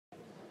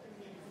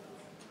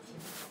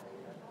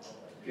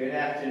Good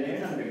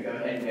afternoon. I'm going to go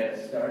ahead and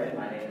get started.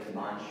 My name is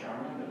Mon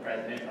Sharma. I'm the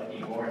president of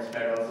the Moritz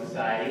Federalist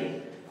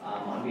Society.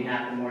 On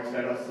behalf of the Moritz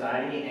Federalist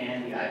Society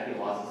and the IP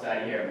Law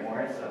Society here at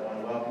Moritz, I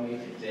want to welcome you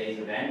to today's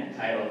event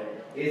entitled,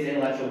 Is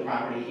Intellectual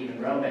Property Even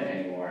Relevant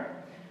Anymore?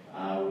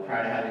 We're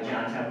proud to have the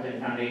John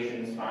Templeton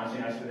Foundation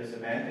sponsoring us for this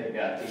event. They've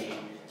got the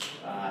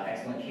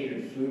excellent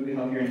catered food we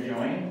hope you're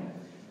enjoying.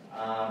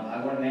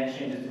 I want to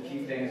mention just a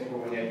few things before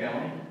we get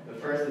going. The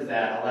first is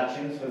that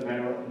elections for the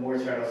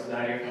Moritz Federalist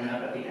Society are coming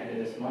up at the end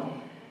of this month.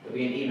 There'll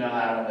be an email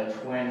out on the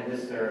TWEN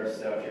listserv,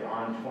 so if you're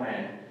on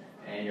TWEN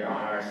and you're on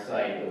our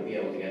site, you'll be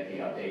able to get the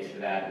updates for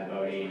that, the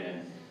voting,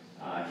 and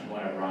if you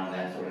want to run,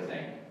 that sort of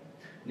thing.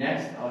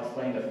 Next, I'll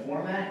explain the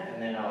format,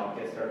 and then I'll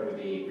get started with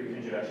the brief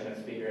introduction of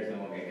speakers, and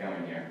we'll get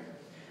going here.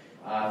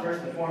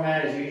 First, the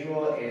format, as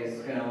usual, is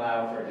going to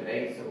allow for a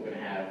debate, so we're going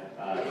to have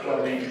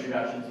 12-minute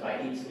introductions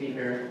by each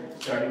speaker,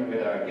 starting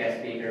with our guest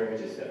speaker, which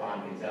is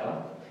Stefan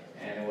Kinsella,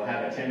 and then we'll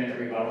have a 10-minute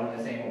rebuttal in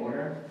the same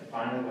order. And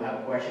finally, we'll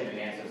have a question and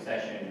answer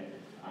session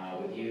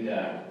with you,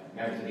 the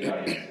members of the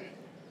audience.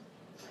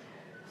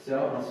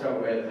 So I'll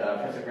start with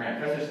Professor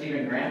Grant. Professor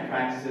Stephen Grant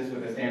practices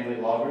with the Stanley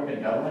Law Group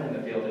in Dublin in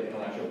the field of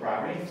intellectual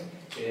property.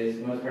 His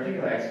most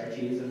particular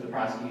expertise is the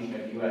prosecution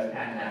of U.S.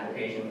 patent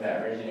applications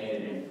that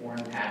originated in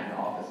foreign patent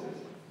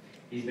offices.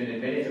 He's been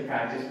admitted to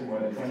practice for more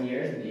than 20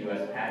 years in the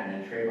U.S. Patent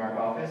and Trademark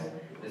Office,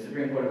 the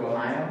Supreme Court of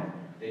Ohio,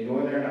 the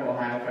Northern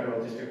Ohio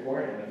Federal District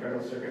Court, and the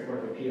Federal Circuit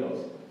Court of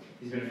Appeals.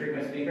 He's been a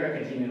frequent speaker at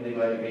continuing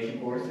legal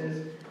education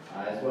courses,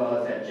 as well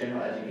as at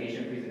general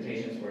education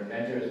presentations for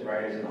inventors,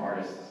 writers, and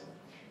artists.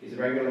 He's a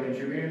regular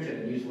contributor to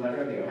the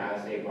newsletter of the Ohio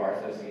State Bar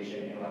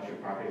Association Intellectual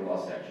Property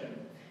Law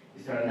section.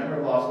 He's taught a number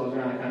of law schools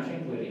around the country,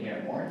 including here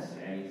at Moritz,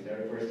 and he's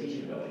noted for his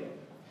teaching ability.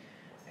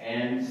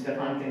 And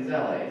Stefan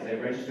Kinsella is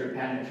a registered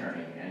patent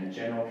attorney and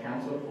general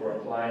counsel for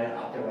Applied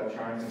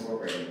Optoelectronics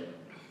Incorporated.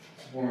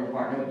 He's a former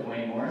partner with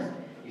Dwayne Morris.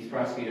 He's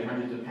prosecuted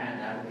hundreds of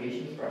patent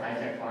applications for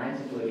high-tech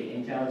clients,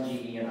 including Intel,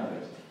 GE, and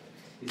others.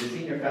 He's a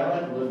senior fellow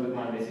at the Ludwig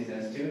von Mises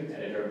Institute,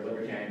 editor of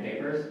Libertarian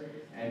Papers,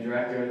 and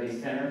director of the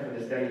Center for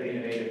the Study of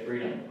Innovative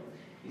Freedom.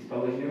 He's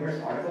published numerous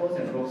articles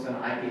and books on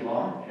IP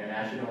law,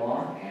 international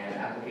law, and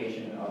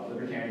application of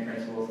libertarian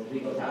principles to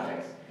legal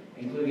topics,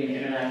 including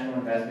international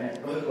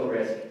investment, political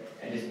risk,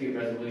 and dispute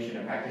resolution,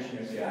 a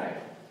practitioner's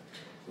guide,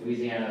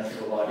 Louisiana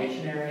Civil Law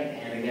Dictionary,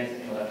 and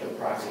Against Intellectual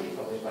Property,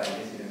 published by the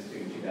Mises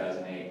Institute in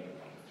 2008.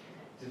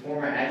 He's a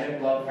former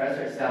adjunct law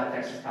professor at South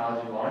Texas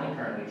College of Law, and he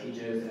currently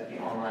teaches at the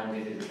online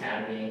Mises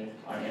Academy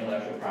on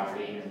intellectual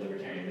property and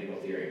libertarian legal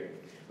theory.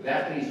 With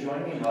that, please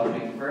join me in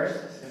welcoming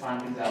first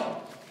Stefan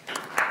Kinsella.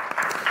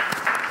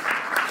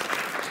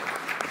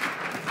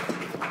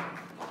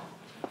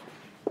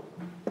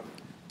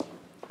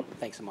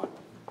 Thanks, Amon.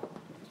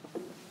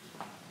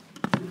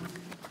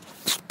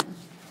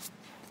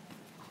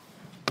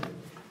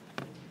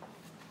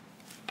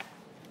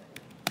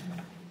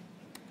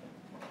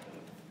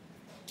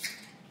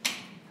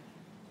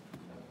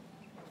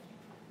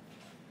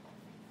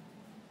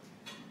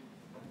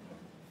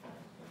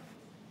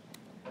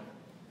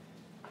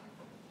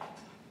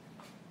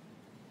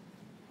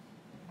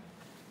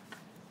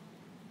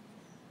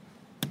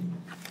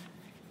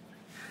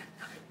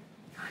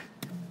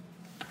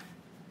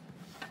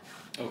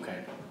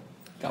 Okay,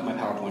 got my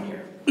PowerPoint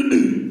here.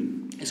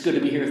 It's good to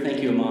be here.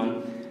 Thank you,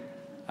 Amon.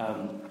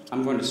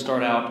 I'm going to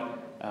start out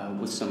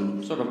with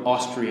some sort of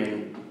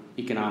Austrian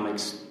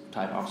economics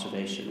type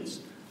observations.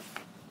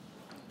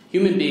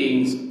 Human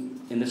beings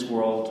in this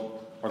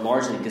world are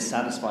largely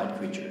dissatisfied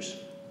creatures.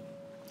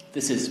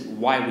 This is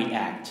why we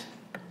act.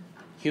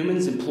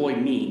 Humans employ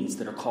means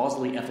that are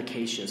causally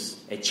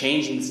efficacious at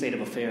changing the state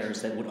of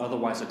affairs that would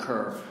otherwise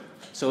occur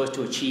so as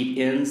to achieve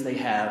ends they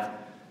have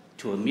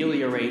to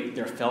ameliorate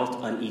their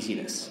felt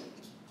uneasiness.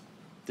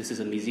 This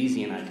is a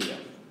Misesian idea.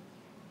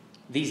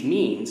 These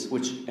means,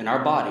 which in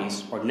our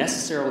bodies are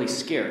necessarily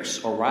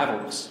scarce or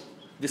rivalrous,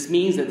 this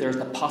means that there's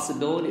the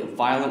possibility of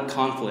violent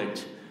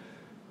conflict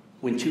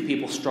when two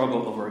people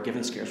struggle over a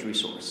given scarce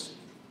resource.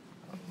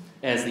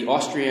 As the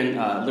Austrian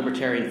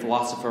libertarian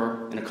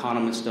philosopher and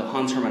economist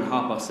Hans Hermann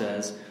Hoppe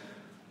says,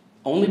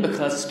 only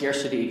because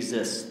scarcity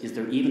exists is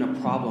there even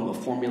a problem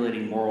of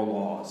formulating moral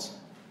laws.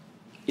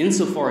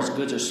 Insofar as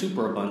goods are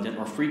superabundant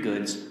or free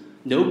goods,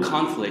 no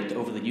conflict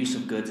over the use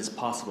of goods is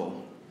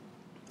possible,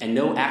 and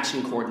no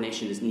action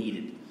coordination is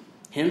needed.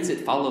 Hence,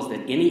 it follows that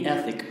any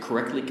ethic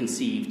correctly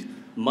conceived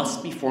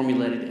must be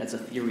formulated as a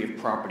theory of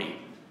property,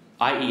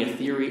 i.e. a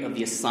theory of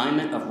the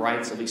assignment of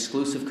rights of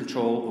exclusive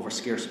control over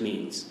scarce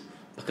means,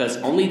 because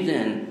only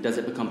then does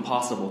it become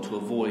possible to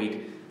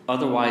avoid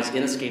otherwise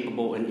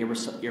inescapable and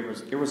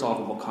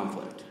irresolvable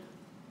conflict.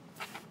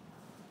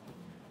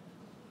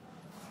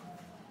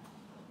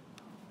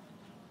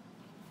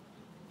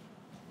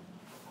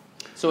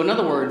 So in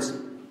other words,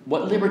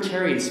 what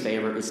libertarians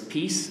favor is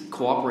peace,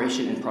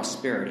 cooperation, and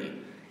prosperity,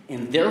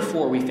 and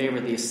therefore we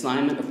favor the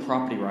assignment of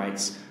property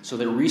rights so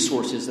that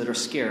resources that are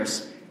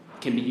scarce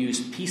can be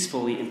used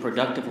peacefully and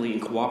productively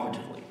and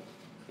cooperatively.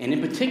 And in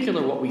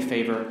particular, what we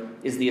favor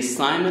is the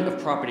assignment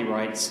of property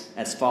rights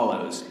as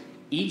follows.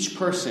 Each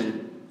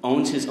person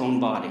owns his own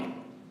body.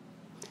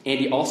 And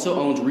he also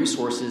owns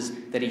resources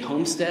that he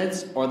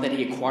homesteads or that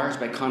he acquires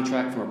by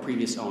contract from a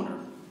previous owner.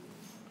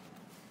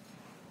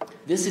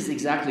 This is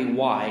exactly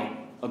why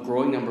a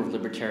growing number of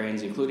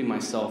libertarians, including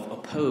myself,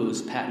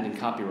 oppose patent and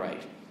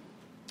copyright.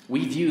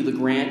 We view the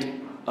grant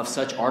of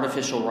such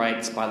artificial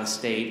rights by the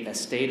state as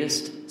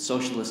statist,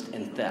 socialist,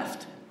 and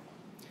theft.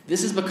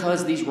 This is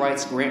because these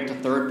rights grant to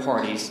third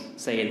parties,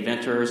 say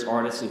inventors,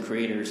 artists, and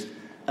creators,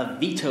 a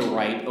veto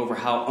right over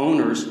how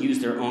owners use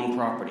their own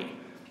property.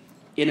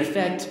 In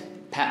effect,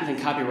 patent and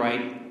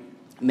copyright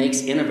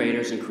makes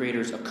innovators and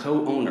creators a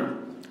co-owner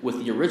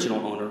with the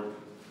original owner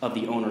of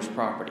the owner's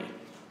property.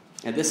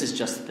 And this is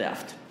just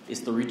theft.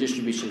 It's the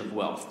redistribution of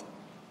wealth.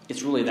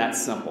 It's really that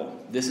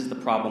simple. This is the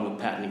problem with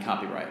patent and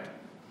copyright.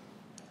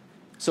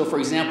 So, for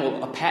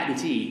example, a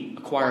patentee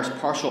acquires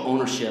partial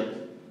ownership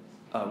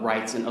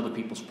rights in other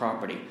people's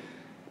property.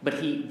 But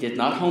he did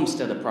not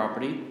homestead the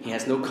property, he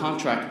has no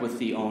contract with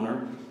the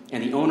owner,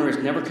 and the owner has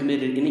never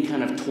committed any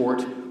kind of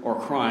tort or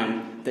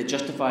crime that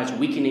justifies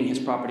weakening his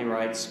property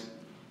rights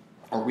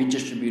or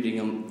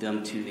redistributing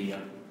them to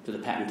the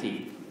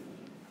patentee.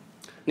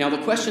 Now, the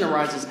question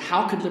arises,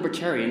 how could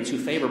libertarians who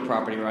favor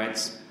property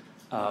rights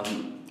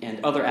and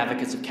other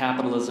advocates of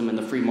capitalism and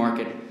the free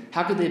market,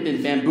 how could they have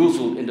been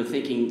bamboozled into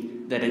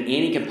thinking that an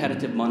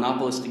anti-competitive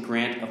monopolistic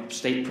grant of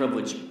state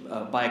privilege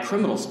by a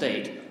criminal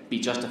state be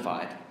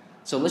justified?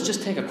 So let's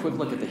just take a quick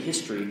look at the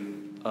history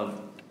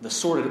of the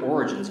sordid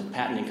origins of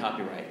patent and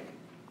copyright.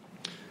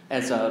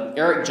 As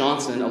Eric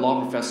Johnson, a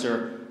law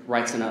professor,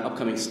 writes in an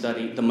upcoming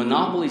study, the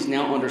monopolies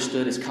now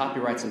understood as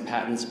copyrights and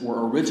patents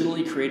were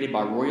originally created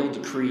by royal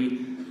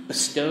decree,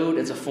 bestowed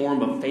as a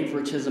form of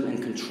favoritism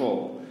and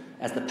control.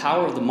 As the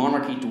power of the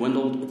monarchy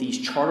dwindled, these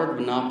chartered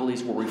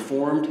monopolies were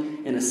reformed,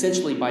 and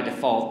essentially by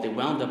default, they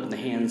wound up in the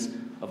hands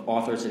of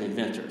authors and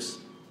inventors.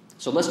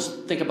 So let's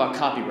think about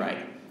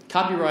copyright.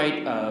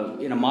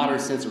 Copyright, in a modern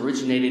sense,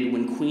 originated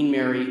when Queen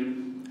Mary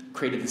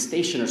created the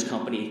Stationers'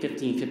 Company in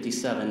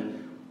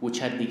 1557, which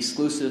had the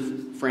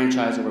exclusive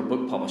franchise over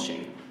book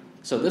publishing.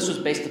 So this was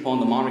based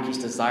upon the monarchy's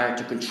desire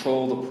to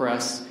control the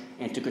press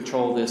and to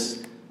control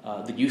this,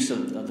 the use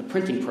of the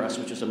printing press,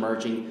 which was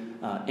emerging,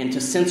 and to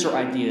censor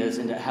ideas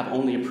and to have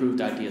only approved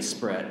ideas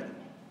spread.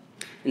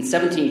 In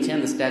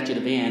 1710, the Statute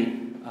of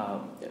Anne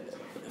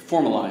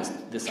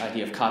formalized this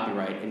idea of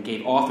copyright and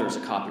gave authors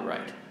a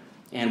copyright.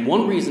 And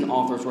one reason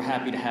authors were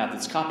happy to have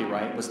this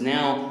copyright was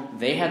now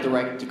they had the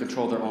right to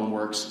control their own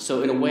works.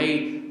 So in a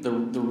way, the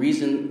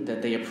reason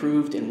that they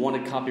approved and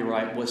wanted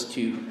copyright was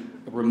to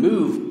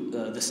remove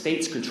the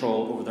state's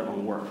control over their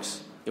own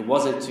works. It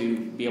wasn't to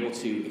be able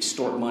to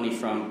extort money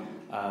from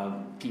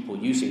people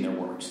using their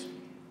works.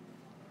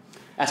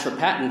 As for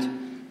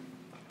patent,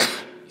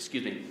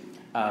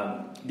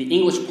 the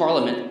English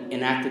Parliament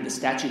enacted the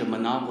Statute of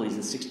Monopolies in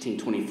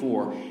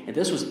 1624, and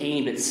this was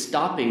aimed at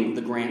stopping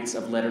the grants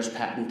of letters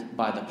patent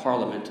by the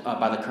Parliament,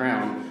 by the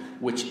Crown,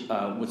 which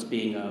was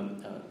being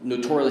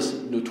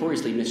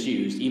notoriously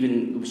misused.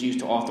 Even it was used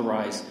to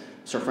authorize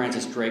Sir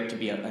Francis Drake to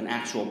be an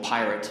actual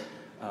pirate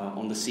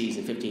on the seas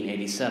in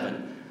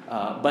 1587.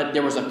 But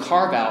there was a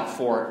carve-out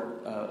for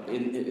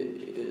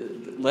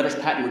letters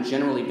patent were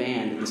generally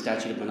banned in the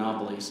Statute of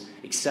Monopolies,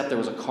 except there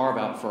was a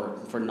carve-out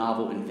for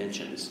novel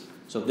inventions.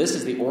 So this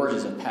is the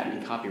origins of patent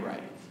and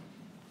copyright.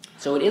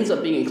 So it ends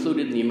up being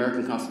included in the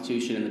American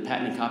Constitution in the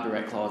Patent and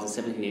Copyright Clause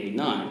in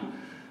 1789.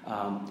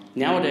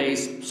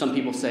 Nowadays, some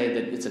people say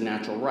that it's a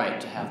natural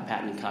right to have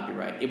patent and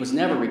copyright. It was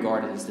never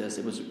regarded as this.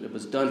 It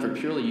was done for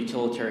purely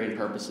utilitarian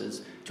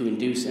purposes to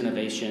induce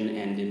innovation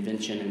and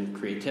invention and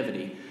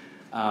creativity.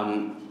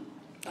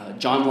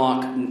 John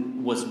Locke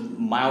was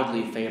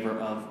mildly in favor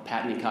of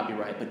patent and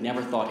copyright, but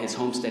never thought his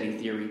homesteading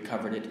theory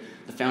covered it.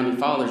 The Founding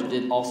Fathers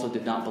also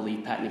did not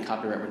believe patent and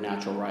copyright were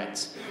natural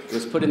rights. It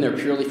was put in there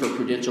purely for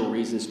prudential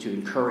reasons to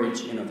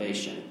encourage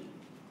innovation.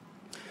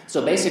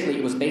 So basically,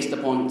 it was based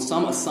upon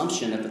some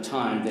assumption at the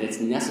time that it's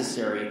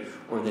necessary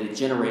or that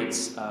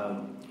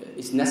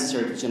it's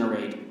necessary to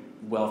generate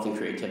wealth and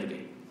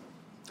creativity.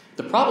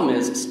 The problem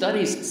is,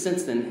 studies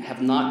since then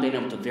have not been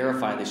able to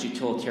verify this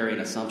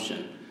utilitarian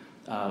assumption.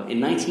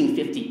 In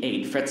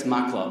 1958, Fritz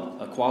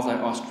Machlup, a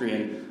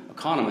quasi-Austrian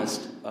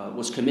economist,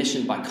 was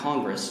commissioned by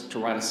Congress to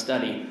write a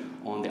study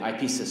on the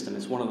IP system.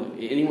 It's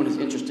anyone who's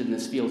interested in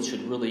this field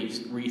should really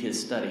read his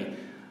study.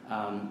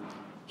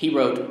 He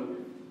wrote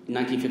in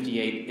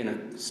 1958 in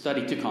a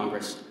study to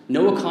Congress,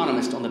 "No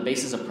economist on the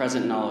basis of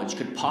present knowledge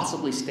could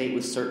possibly state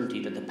with certainty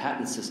that the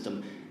patent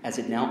system as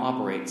it now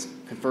operates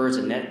confers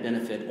a net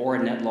benefit or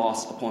a net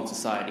loss upon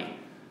society.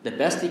 The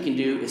best he can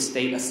do is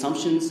state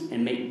assumptions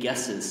and make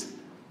guesses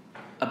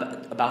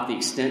about the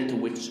extent to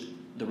which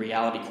the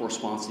reality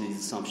corresponds to these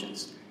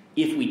assumptions.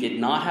 If we did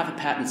not have a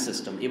patent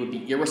system, it would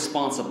be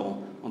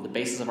irresponsible on the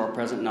basis of our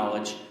present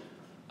knowledge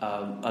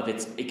of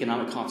its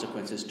economic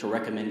consequences to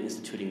recommend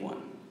instituting one."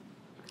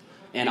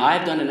 And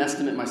I've done an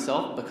estimate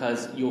myself,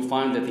 because you'll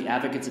find that the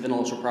advocates of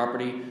intellectual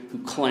property who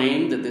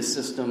claim that this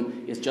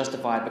system is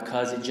justified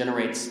because it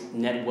generates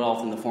net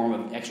wealth in the form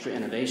of extra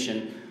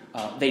innovation,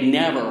 they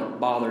never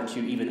bother to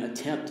even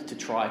attempt to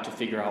try to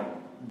figure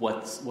out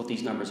what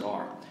these numbers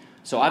are.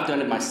 So I've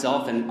done it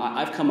myself, and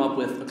I've come up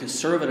with a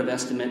conservative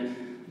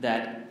estimate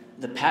that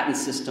the patent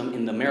system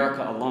in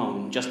America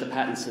alone, just the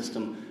patent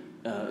system,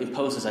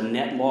 imposes a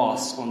net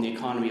loss on the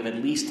economy of at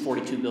least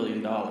 $42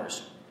 billion.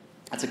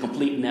 That's a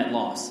complete net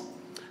loss.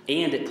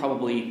 And it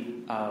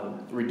probably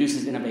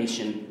reduces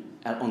innovation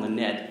on the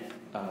net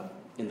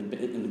in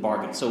the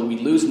bargain. So we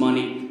lose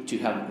money to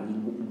have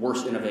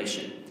worse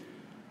innovation.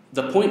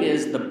 The point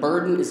is, the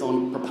burden is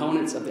on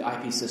proponents of the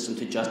IP system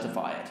to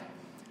justify it.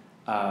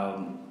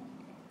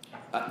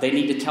 They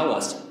need to tell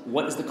us,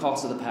 what is the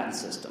cost of the patent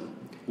system?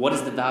 What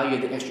is the value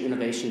of the extra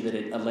innovation that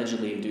it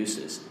allegedly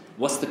induces?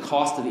 What's the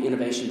cost of the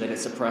innovation that it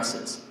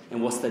suppresses?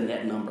 And what's the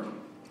net number?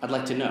 I'd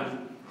like to know.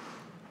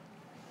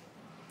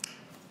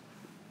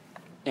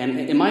 And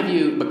in my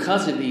view,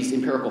 because of these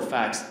empirical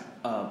facts,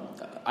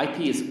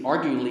 IP is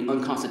arguably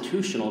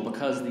unconstitutional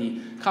because the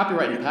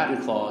Copyright and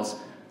Patent Clause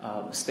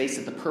states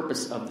that the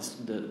purpose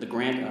of the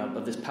grant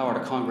of this power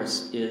to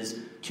Congress is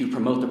to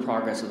promote the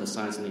progress of the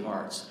science and the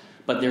arts.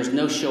 But there's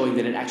no showing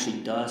that it actually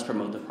does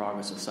promote the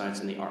progress of science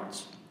and the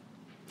arts.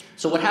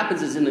 So what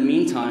happens is, in the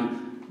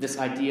meantime, this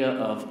idea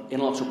of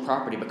intellectual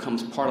property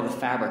becomes part of the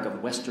fabric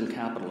of Western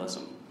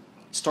capitalism.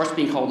 It starts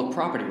being called a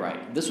property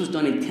right. This was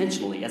done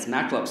intentionally. As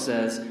MacLup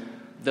says,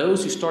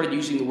 those who started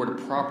using the word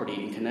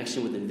property in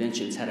connection with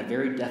inventions had a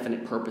very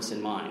definite purpose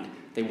in mind.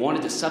 They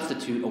wanted to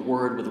substitute a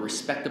word with a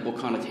respectable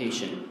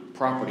connotation,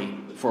 property,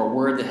 for a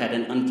word that had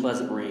an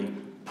unpleasant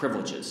ring,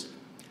 privileges.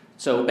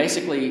 So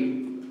basically,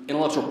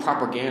 intellectual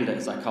propaganda,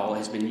 as I call it,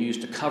 has been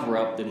used to cover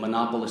up the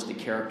monopolistic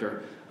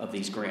character of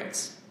these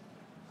grants.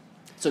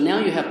 So now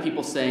you have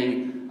people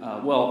saying,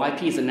 well,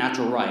 IP is a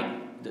natural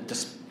right,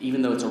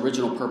 even though its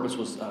original purpose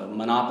was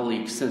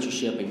monopoly,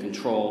 censorship, and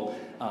control,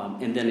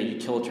 and then a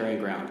utilitarian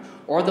ground.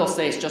 Or they'll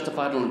say it's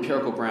justified on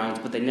empirical grounds,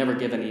 but they never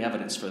give any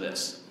evidence for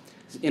this.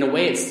 In a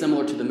way, it's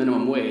similar to the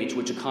minimum wage,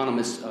 which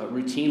economists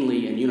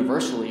routinely and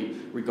universally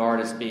regard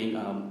as being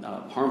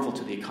harmful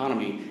to the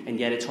economy, and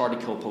yet it's hard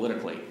to kill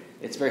politically.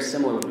 It's very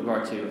similar with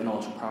regard to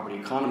intellectual property.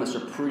 Economists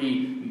are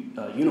pretty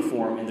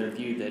uniform in their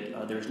view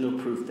that there's no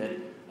proof that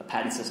a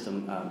patent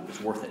system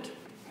is worth it.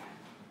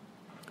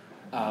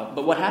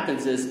 But what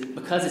happens is,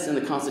 because it's in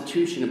the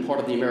Constitution and part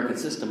of the American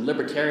system,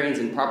 libertarians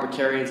and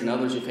proprietarians and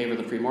others who favor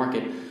the free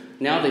market,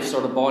 now they've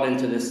sort of bought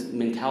into this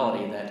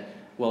mentality that,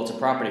 well, it's a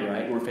property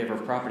right, and we're in favor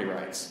of property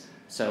rights.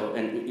 So,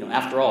 and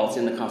after all, it's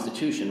in the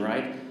Constitution,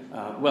 right?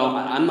 Well,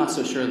 I'm not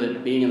so sure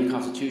that being in the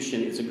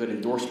Constitution is a good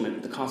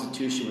endorsement. The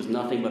Constitution was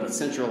nothing but a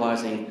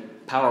centralizing,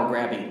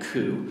 power-grabbing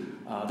coup.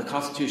 The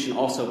Constitution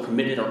also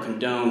permitted or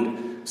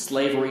condoned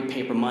slavery,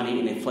 paper money,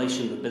 and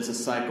inflation in the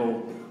business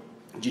cycle,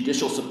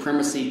 judicial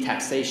supremacy,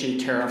 taxation,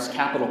 tariffs,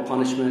 capital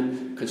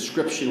punishment,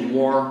 conscription,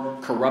 war,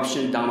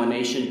 corruption,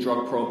 domination,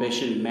 drug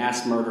prohibition,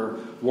 mass murder,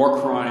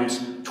 war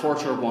crimes,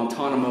 torture,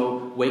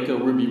 Guantanamo, Waco,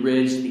 Ruby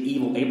Ridge, the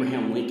evil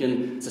Abraham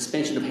Lincoln,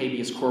 suspension of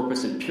habeas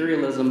corpus,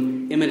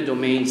 imperialism, eminent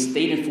domain,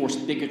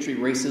 state-enforced bigotry,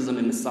 racism,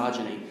 and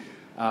misogyny.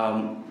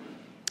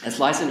 As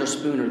Lysander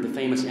Spooner, the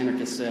famous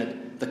anarchist,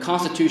 said, the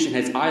Constitution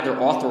has either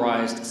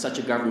authorized such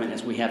a government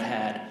as we have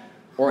had,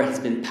 or it has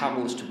been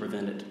powerless to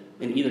prevent it.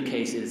 In either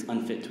case, it is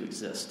unfit to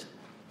exist.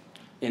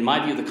 In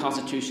my view, the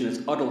Constitution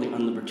is utterly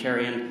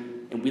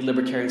unlibertarian, and we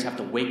libertarians have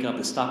to wake up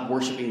and stop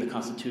worshiping the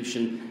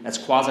Constitution as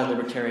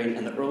quasi-libertarian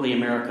and the early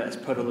America as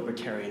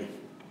proto-libertarian.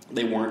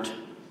 They weren't.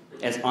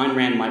 As Ayn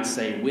Rand might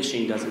say,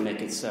 wishing doesn't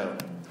make it so.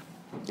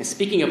 And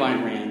speaking of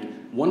Ayn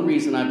Rand, one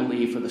reason I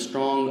believe for the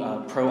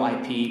strong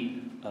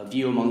pro-IP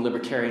view among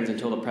libertarians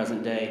until the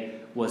present day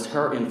was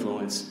her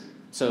influence.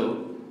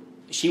 So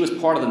she was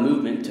part of the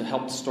movement to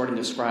help starting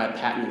to describe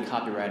patent and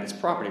copyright as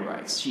property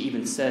rights. She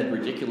even said,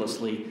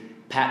 ridiculously,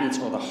 patents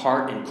are the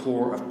heart and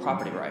core of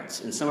property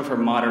rights. And some of her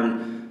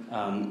modern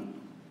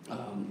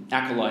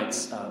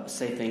acolytes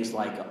say things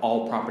like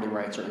all property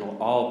rights are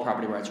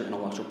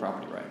intellectual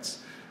property rights.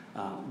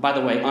 By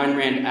the way, Ayn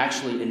Rand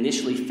actually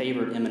initially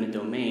favored eminent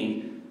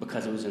domain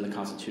because it was in the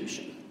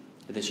Constitution.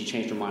 But then she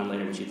changed her mind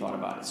later when she thought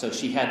about it. So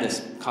she had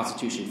this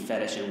Constitution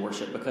fetish and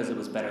worship because it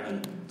was better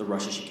than the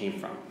Russia she came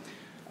from.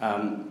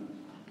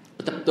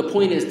 But the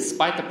point is,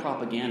 despite the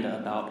propaganda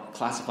about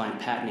classifying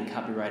patent and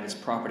copyright as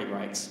property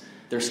rights,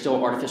 there's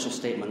still artificial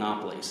state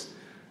monopolies.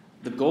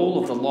 The goal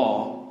of the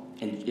law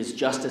is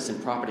justice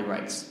and property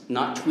rights,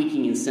 not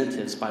tweaking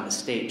incentives by the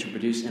state to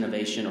produce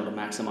innovation or to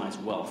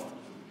maximize wealth.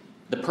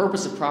 The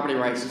purpose of property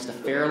rights is to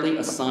fairly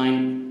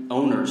assign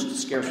owners to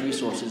scarce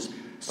resources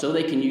so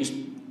they can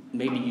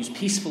maybe use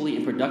peacefully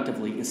and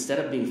productively instead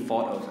of being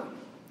fought over.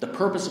 The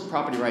purpose of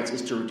property rights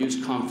is to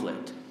reduce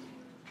conflict.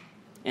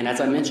 And as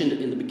I mentioned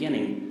in the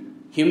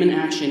beginning, human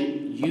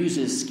action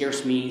uses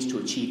scarce means to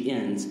achieve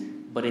ends,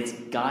 but it's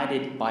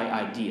guided by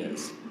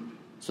ideas.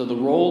 So the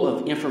role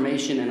of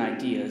information and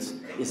ideas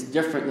is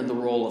different than the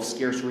role of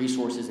scarce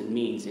resources and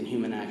means in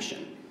human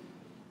action.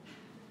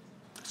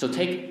 So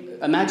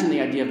imagine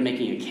the idea of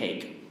making a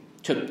cake.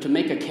 To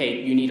make a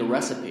cake, you need a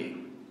recipe,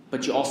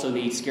 but you also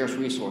need scarce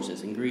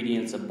resources,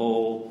 ingredients, a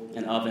bowl,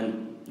 an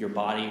oven, your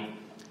body.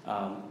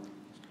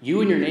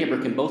 You and your neighbor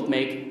can both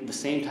make the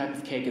same type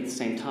of cake at the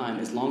same time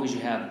as long as you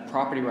have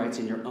property rights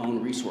in your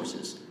own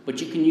resources. But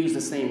you can use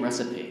the same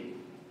recipe.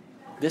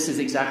 This is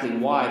exactly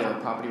why there are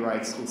property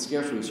rights in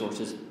scarce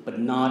resources, but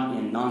not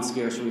in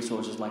non-scarce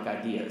resources like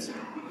ideas.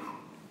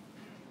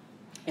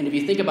 And if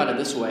you think about it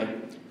this way,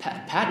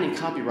 patent and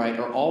copyright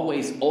are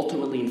always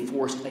ultimately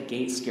enforced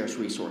against scarce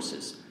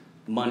resources,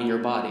 money or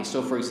body.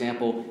 So, for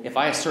example, if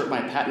I assert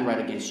my patent right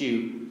against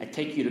you, I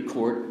take you to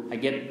court, I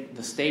get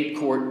the state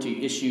court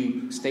to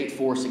issue state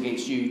force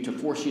against you to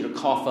force you to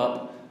cough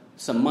up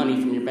some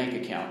money from your bank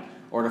account,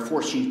 or to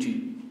force you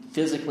to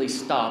physically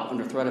stop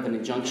under threat of an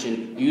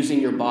injunction using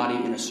your body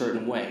in a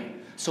certain way.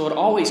 So it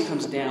always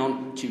comes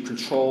down to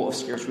control of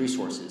scarce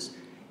resources.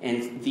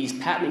 And these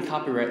patent and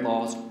copyright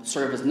laws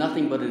serve as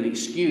nothing but an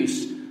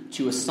excuse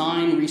to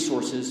assign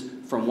resources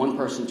from one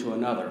person to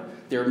another.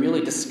 They're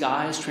merely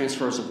disguised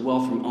transfers of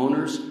wealth from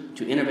owners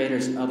to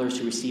innovators and others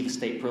who receive a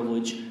state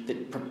privilege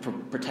that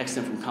protects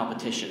them from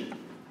competition.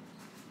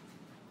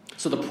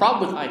 So the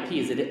problem with IP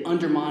is that it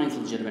undermines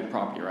legitimate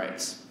property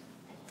rights.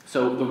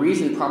 So the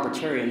reason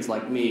proprietarians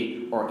like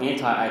me are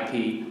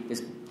anti-IP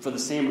is for the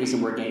same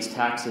reason we're against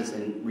taxes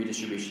and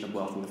redistribution of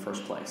wealth in the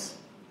first place.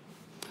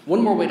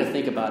 One more way to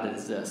think about it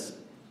is this.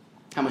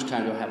 How much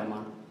time do I have,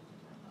 Amon?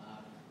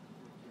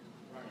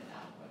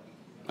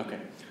 Okay.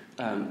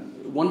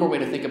 One more way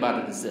to think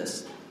about it is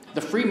this. The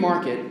free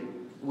market,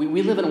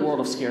 we live in a world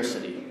of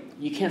scarcity.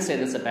 You can't say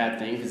that's a bad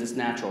thing because it's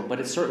natural,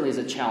 but it certainly is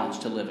a challenge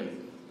to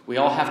living. We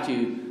all have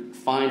to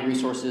find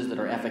resources that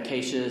are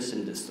efficacious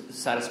and to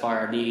satisfy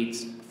our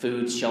needs,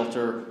 food,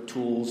 shelter,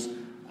 tools.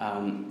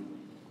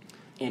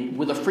 And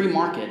with a free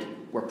market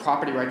where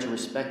property rights are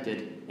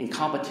respected and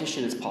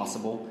competition is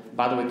possible,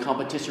 by the way,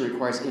 competition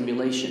requires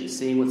emulation,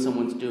 seeing what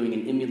someone's doing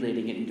and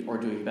emulating it or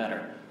doing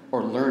better,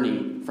 or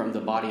learning from the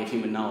body of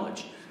human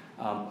knowledge.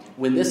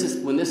 When this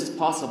is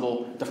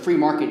possible, the free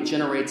market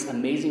generates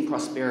amazing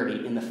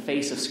prosperity in the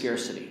face of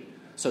scarcity.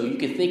 So you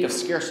can think of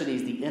scarcity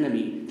as the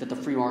enemy that the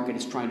free market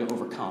is trying to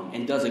overcome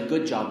and does a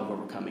good job of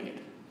overcoming it.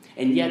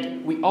 And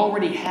yet, we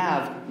already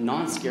have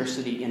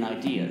non-scarcity in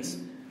ideas.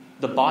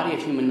 The body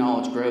of human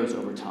knowledge grows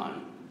over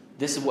time.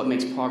 This is what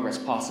makes progress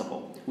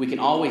possible. We can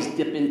always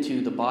dip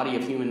into the body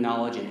of human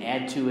knowledge and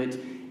add to it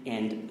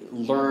and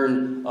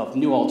learn of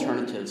new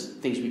alternatives,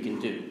 things we can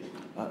do.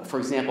 For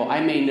example,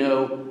 I may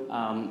know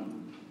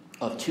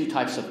of two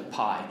types of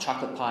pie,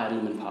 chocolate pie and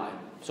lemon pie.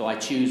 So I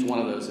choose one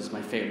of those as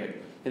my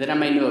favorite. And then I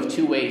may know of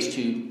two ways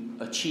to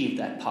achieve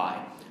that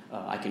pie.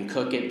 I can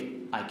cook it,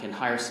 I can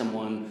hire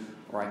someone,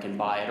 or I can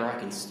buy it, or I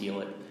can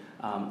steal it.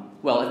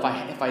 Well,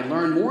 if I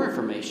learn more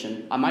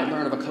information, I might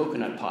learn of a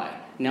coconut pie.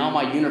 Now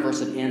my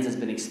universe of ends has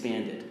been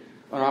expanded.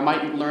 Or I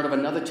might learn of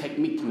another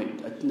technique to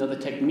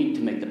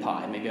make the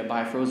pie. Maybe I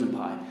buy a frozen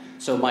pie.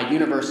 So my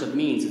universe of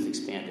means is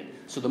expanded.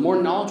 So the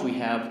more knowledge we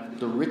have,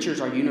 the richer is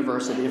our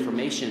universe of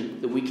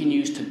information that we can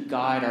use to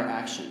guide our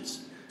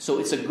actions. So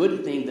it's a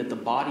good thing that the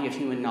body of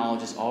human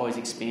knowledge is always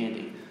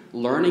expanding.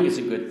 Learning is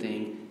a good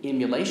thing.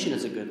 Emulation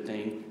is a good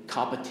thing.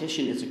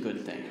 Competition is a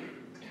good thing.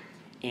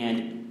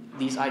 And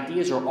these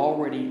ideas are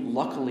already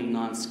luckily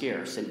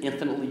non-scarce and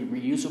infinitely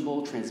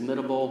reusable,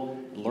 transmittable,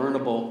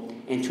 learnable.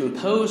 And to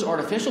impose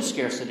artificial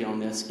scarcity on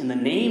this in the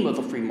name of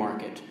the free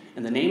market,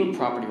 in the name of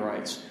property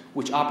rights,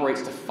 which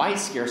operates to fight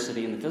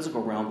scarcity in the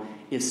physical realm,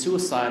 is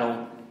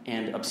suicidal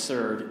and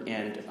absurd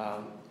and,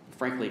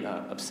 frankly,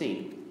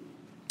 obscene.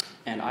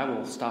 And I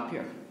will stop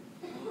here.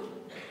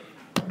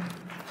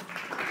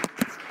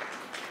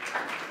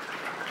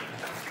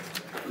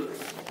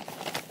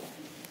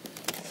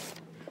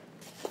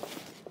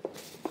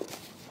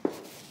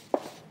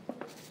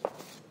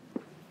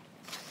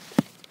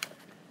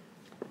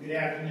 Good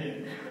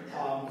afternoon.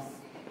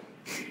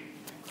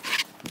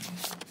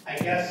 I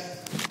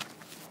guess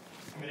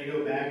I'm going to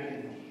go back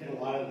and hit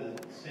a lot of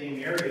the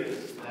same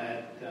areas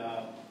that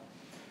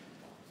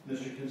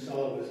Mr.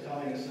 Kinsella was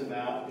telling us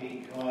about,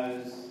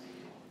 because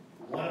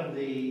one of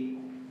the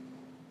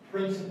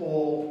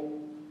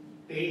principal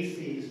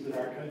bases that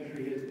our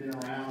country has been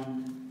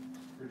around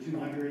for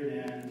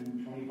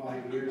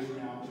 225 years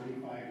now,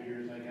 35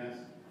 years, I guess,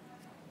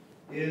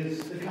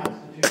 is the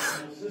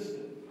constitutional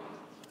system.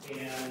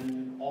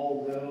 And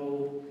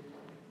although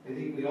I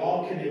think we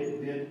all can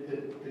admit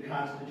that the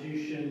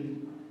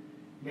Constitution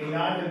may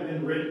not have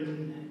been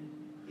written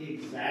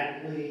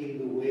exactly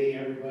the way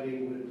everybody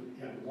would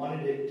have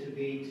wanted it to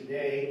be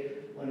today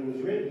when it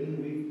was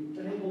written, we've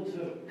been able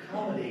to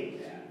accommodate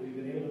that. We've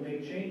been able to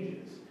make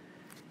changes.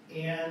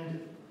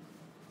 And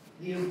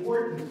the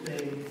important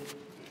thing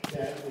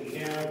that we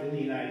have in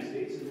the United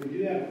States is we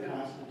do have a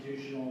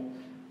constitutional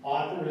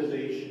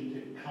authorization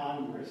to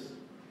Congress.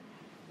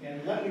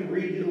 And let me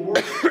read you the words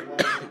of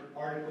what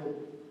Article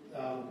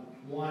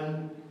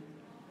 1,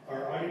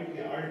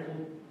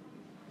 Article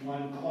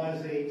 1,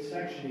 Clause 8,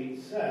 Section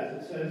 8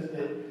 says. It says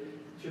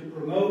that to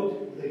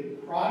promote the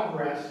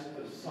progress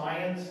of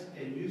science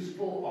and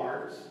useful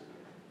arts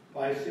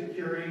by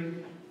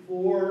securing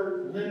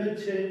for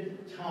limited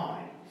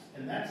times,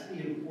 and that's the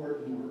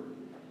important word,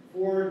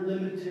 for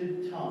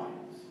limited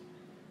times,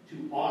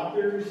 to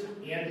authors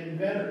and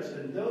inventors,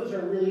 and those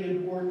are really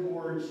important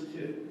words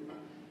too.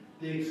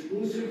 The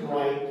exclusive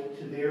right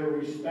to their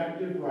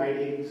respective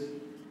writings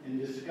and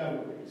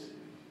discoveries.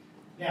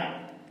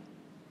 Now,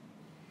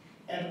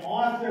 an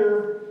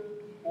author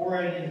or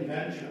an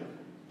inventor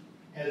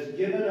has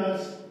given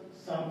us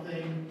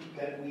something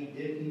that we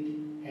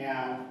didn't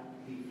have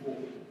before.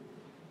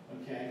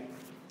 Okay?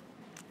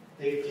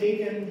 They've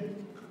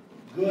taken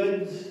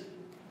goods,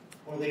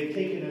 or they've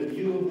taken a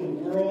view of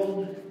the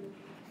world,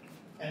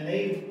 and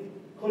they've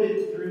put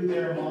it through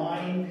their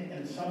mind,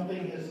 and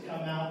something has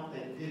come out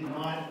that did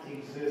not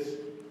exist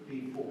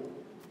before.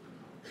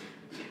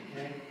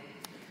 Okay?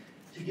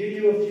 To give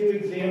you a few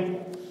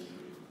examples,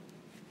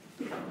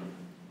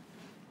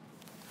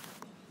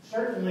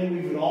 certainly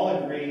we would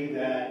all agree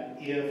that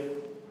if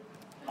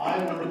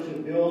I were to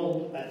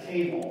build a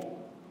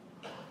table,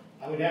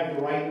 I would have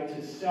the right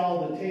to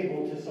sell the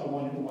table to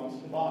someone who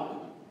wants to buy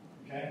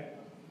it. Okay?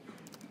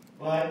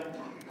 But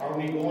are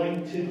we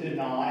going to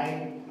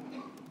deny,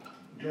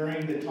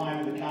 during the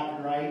time of the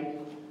copyright,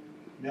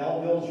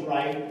 Melville's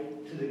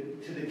right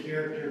to the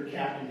character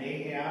Captain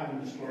Ahab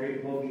in the story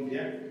of Moby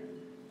Dick,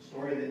 a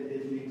story that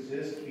didn't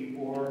exist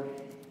before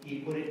he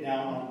put it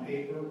down on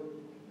paper?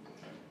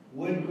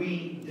 Would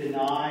we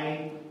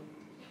deny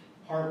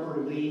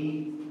Harper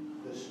Lee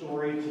the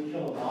story To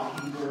Kill a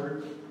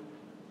Mockingbird?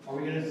 Are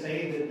we going to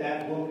say that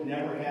that book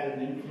never had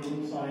an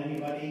influence on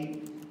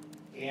anybody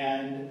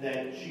and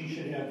that she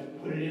should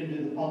have put it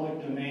into the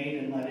public domain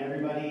and let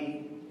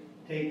everybody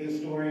take the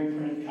story,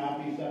 print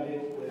copies of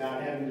it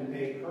without having to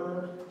pay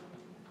her?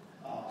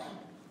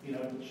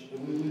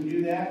 We would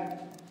do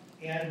that.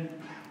 And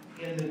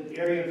in the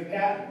area of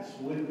patents,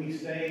 would we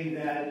say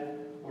that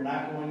we're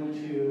not going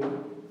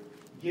to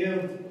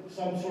give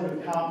some sort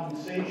of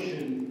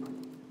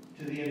compensation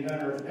to the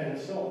inventor of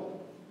penicillin?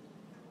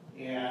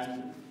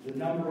 And the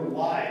number of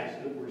lives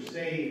that were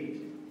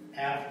saved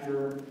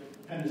after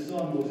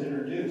penicillin was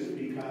introduced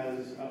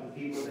because of the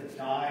people that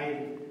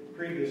died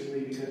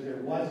previously because there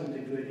wasn't a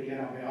good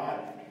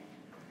antibiotic.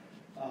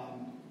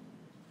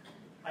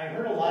 I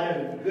heard a lot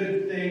of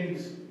good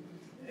things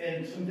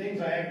and some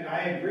things I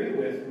agree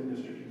with from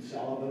Mr.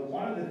 Kinsella, but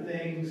one of the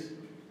things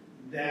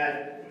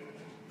that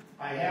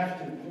I have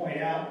to point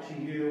out to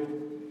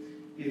you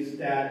is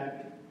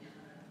that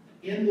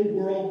in the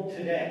world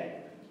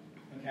today,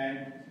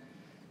 okay,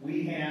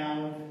 we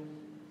have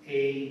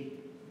a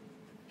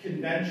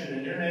convention, an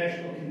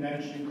international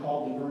convention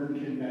called the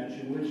Berne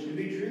Convention, which, to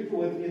be truthful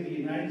with you, the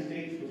United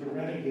States was a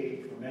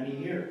renegade for many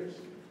years.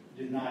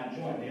 Did not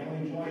join. They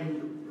only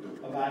joined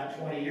about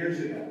 20 years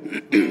ago,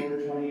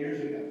 over 20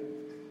 years ago.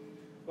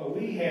 But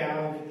we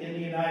have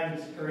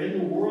in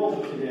the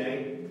world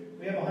today,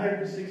 we have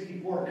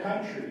 164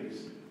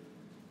 countries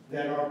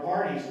that are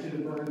parties to the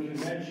Berne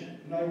Convention.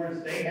 In other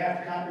words, they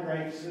have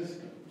copyright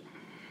systems.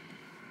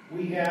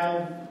 We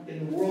have,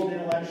 in the World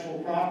Intellectual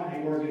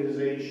Property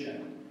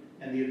Organization,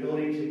 and the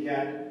ability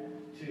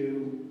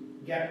to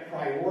get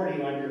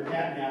priority on your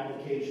patent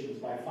applications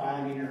by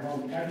filing in your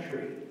home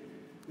country.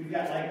 We've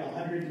got like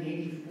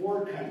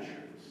 184 countries.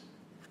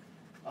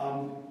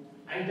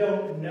 I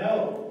don't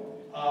know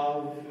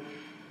of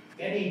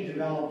any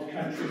developed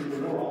country in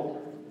the world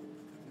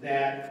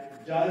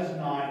that does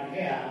not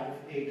have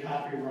a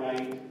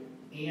copyright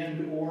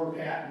and or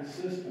patent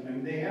system. I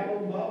mean, they have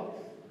them both.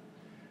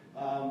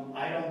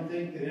 I don't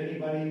think that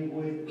anybody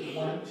would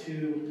want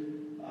to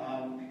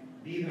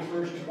be the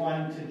first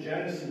one to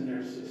jettison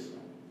their system.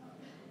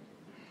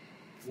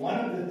 One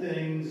of the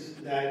things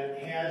that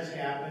has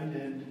happened,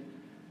 and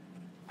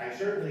I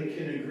certainly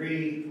can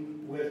agree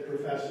with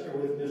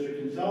Mr.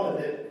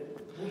 Kinsella, that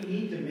we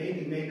need to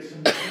maybe make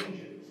some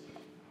changes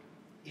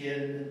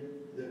in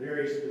the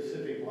very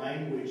specific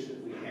language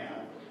that we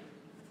have.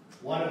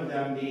 One of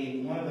them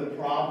being, one of the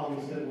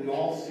problems that we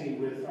all see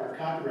with our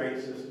copyright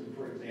system,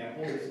 for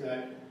example, is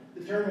that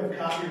the term of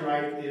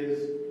copyright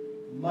is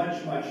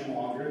much, much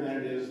longer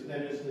than is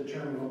the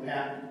term of a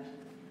patent.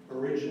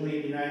 Originally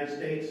in the United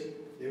States,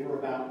 they were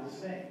about the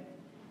same.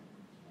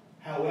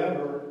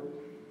 However,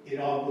 it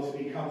almost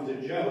becomes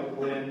a joke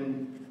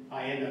when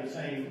I end up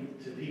saying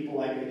to people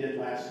like I did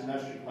last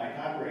semester in my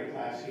copyright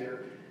class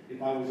here,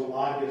 if I was a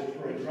lobbyist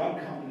for a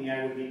drug company,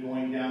 I would be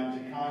going down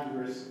to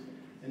Congress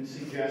and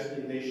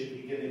suggesting they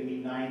should be giving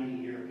me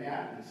 90-year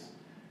patents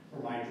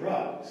for my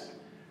drugs.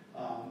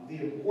 The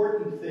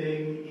important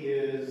thing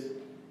is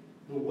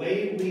the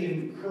way we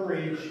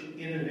encourage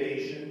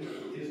innovation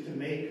is to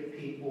make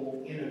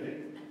people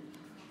innovate.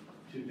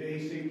 To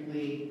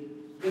basically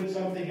put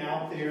something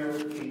out there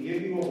and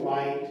give you a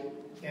right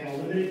and a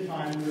limited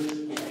time to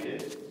exploit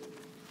it.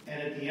 And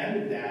at the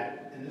end of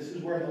that, and this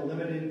is where the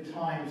limited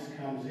times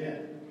comes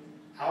in,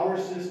 our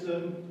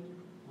system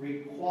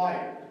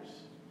requires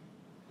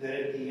that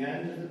at the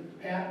end of the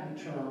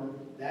patent term,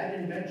 that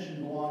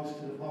invention belongs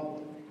to the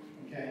public.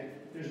 Okay?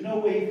 There's no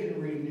way you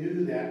can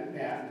renew that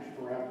patent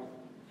forever.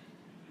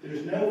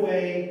 There's no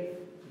way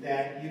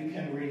that you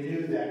can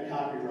renew that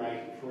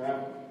copyright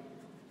forever.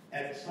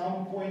 At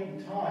some point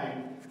in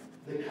time,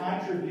 the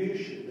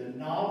contribution, the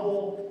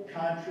novel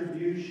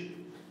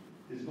contribution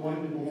is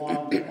going to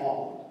belong to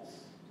all of us.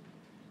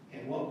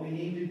 And what we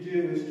need to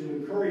do is to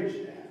encourage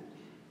that.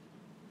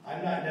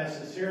 I'm not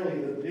necessarily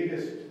the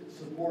biggest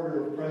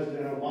supporter of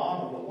President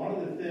Obama, but one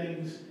of the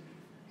things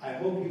I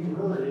hope you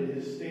heard in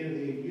his State of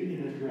the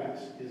Union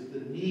address is the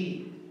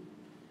need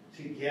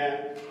to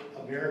get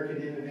American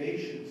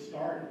innovation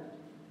started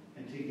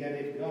and to get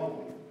it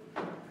going.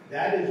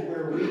 That is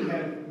where we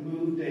have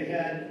moved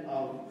ahead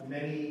of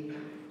many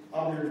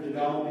other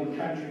developing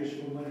countries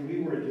from when we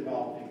were a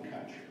developing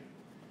country.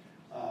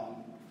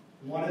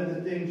 One of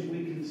the things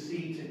we can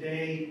see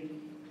today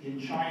in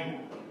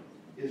China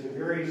is a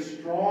very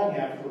strong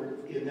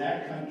effort in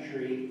that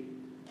country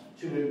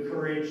to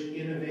encourage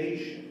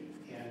innovation,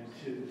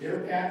 and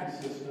their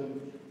patent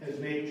system has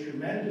made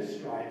tremendous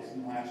strides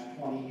in the last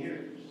 20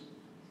 years.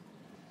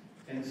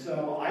 And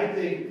so I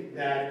think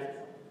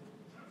that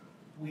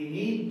we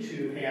need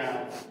to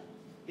have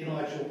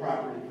intellectual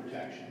property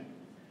protection,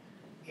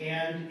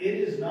 and it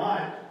is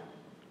not,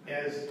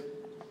 as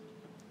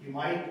you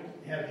might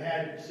have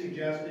had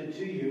suggested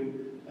to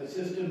you, a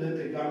system that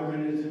the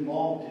government is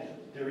involved in.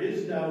 There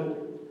is no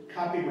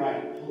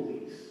copyright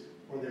police,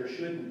 or there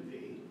shouldn't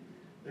be.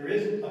 There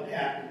isn't a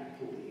patent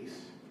police.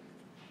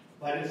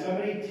 But if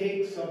somebody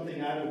takes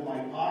something out of my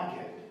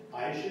pocket,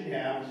 I should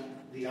have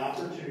the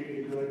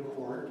opportunity to go to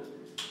court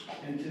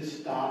and to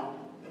stop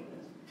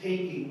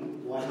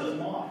taking what is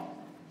mine.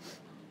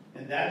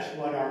 And that's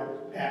what our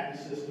patent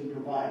system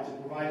provides.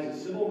 It provides a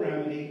civil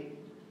remedy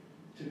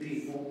to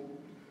people.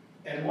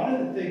 And one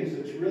of the things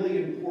that's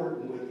really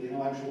important with the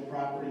intellectual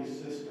property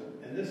system,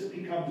 and this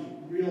becomes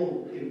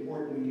real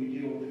important when you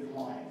deal with the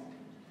client.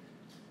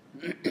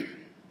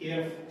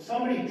 If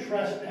somebody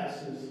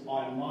trespasses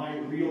on my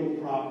real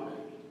property,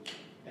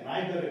 and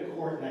I go to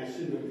court and I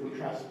sue them for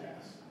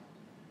trespass,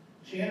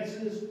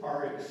 chances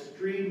are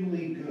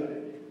extremely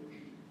good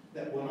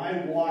that when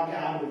I walk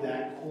out of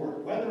that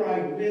court, whether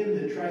I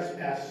win the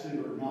trespass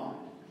suit or not,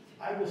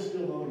 I will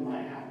still own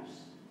my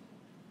house.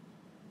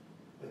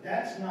 But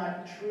that's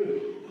not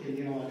true in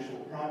the intellectual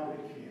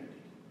property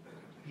community,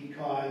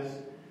 because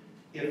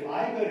if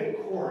I go to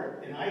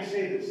court and I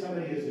say that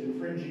somebody is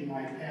infringing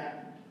my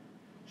patent,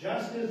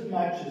 just as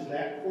much as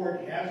that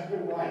court has the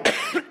right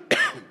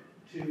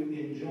to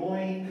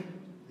enjoin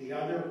the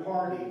other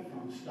party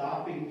from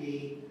stopping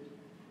me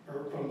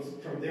or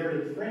from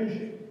their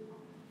infringing,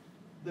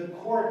 the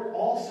court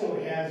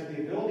also has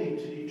the ability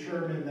to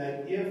determine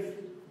that if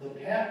the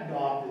patent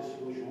office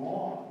was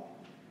wrong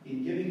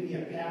in giving me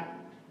a patent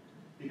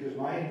because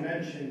my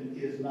invention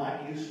is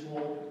not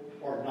useful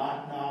or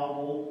not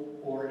novel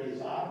or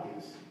is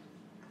obvious,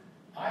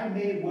 I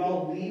may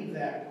well leave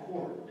that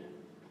court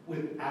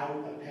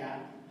without a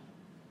patent.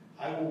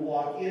 I will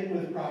walk in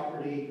with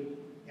property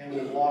and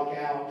will walk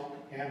out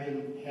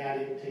having had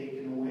it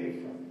taken away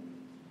from me.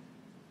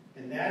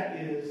 And that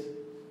is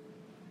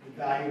the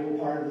valuable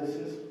part of the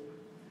system.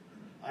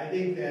 I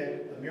think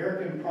that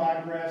American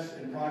progress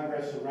and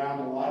progress around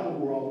a lot of the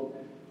world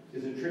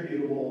is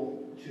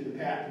attributable to the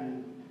patent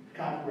and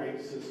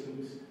copyright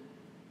systems,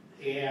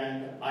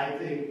 and I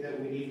think that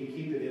we need to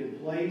keep it in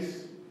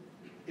place.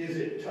 Is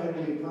it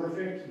totally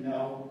perfect?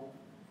 No.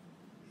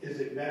 Is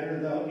it better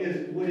though? Is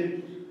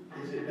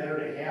it better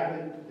to have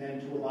it than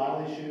to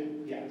abolish it?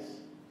 Yes.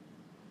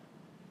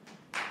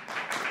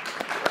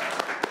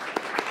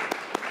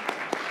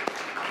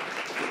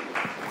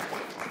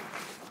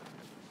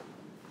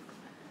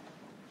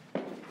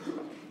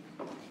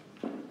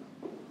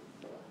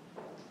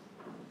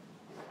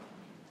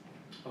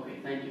 Okay,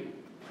 thank you.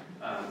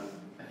 A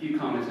few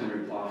comments in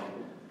reply.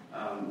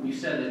 You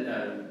said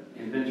that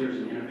inventors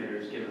and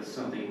innovators give us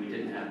something we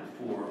didn't have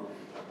before.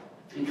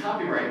 In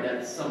copyright,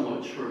 that's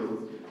somewhat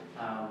true,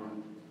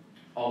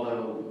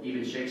 although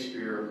even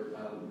Shakespeare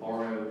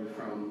borrowed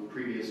from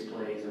previous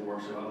plays and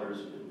works of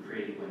others,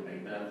 creating like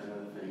Macbeth and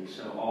other things.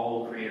 So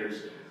all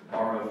creators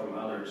borrow from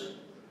others.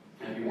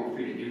 And if you weren't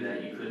free to do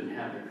that, you couldn't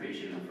have their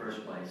creation in the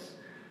first place.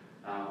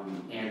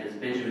 And as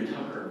Benjamin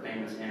Tucker, a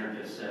famous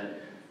anarchist,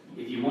 said,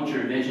 if you want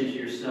your invention to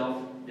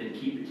yourself, then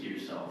keep it to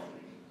yourself.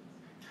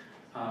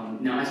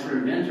 Now, as for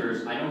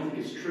inventors, I don't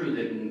think it's true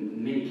that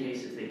in many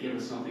cases they give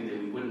us something that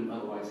we wouldn't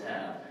otherwise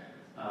have.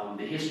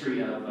 The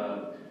history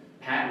of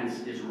patents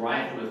is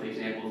rife with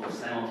examples of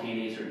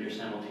simultaneous or near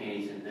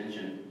simultaneous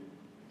invention.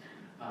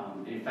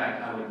 In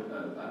fact, I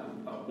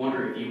would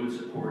wonder if you would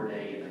support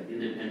an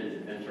independent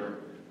inventor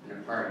and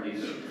a prior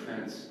use of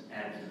defense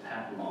added to the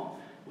patent law,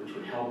 which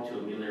would help to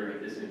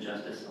ameliorate this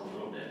injustice a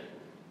little bit.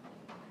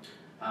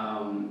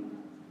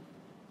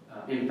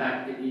 In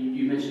fact,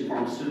 you mentioned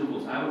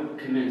pharmaceuticals. I would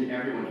commend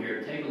everyone here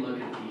to take a look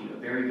at the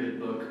very good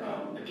book,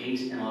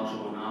 Against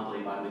Intellectual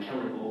Monopoly by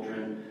McKelly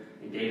Goldrin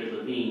and David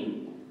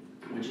Levine,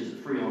 which is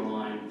free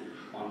online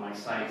on my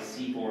site,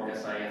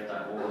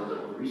 c4sif.org, on the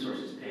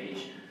resources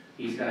page.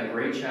 He's got a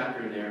great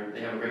chapter in there.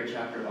 They have a great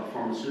chapter about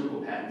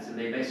pharmaceutical patents, and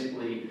they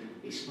basically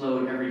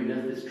explode every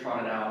myth that's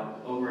trotted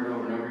out over and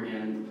over and over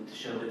again to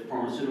show that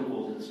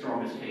pharmaceuticals is the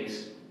strongest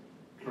case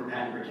for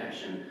patent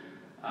protection.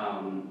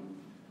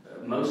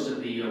 Most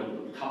of the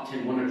top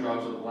 10 wonder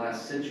drugs of the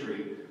last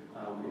century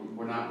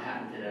were not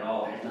patented at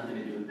all, had nothing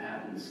to do with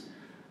patents.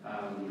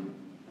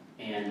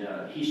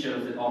 He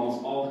shows that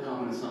almost all the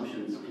common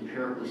assumptions,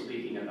 empirically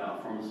speaking,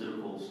 about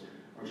pharmaceuticals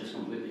are just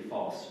completely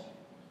false.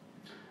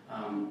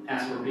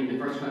 As for being the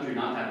first country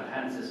not to have a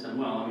patent system,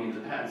 well, I mean,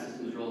 the patent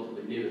system is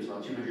relatively new. It's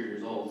about 200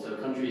 years old. So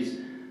countries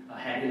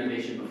had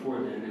innovation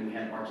before then, and we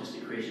had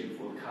artistic creation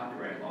before the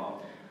copyright law.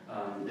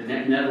 The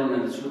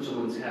Netherlands and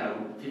Switzerland had a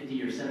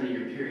 50 or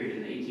 70-year period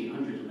in the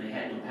 1800s when they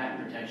had no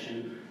patent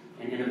protection,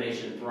 and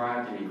innovation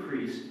thrived and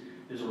increased.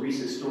 There's a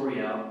recent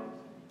story out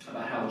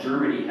about how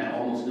Germany had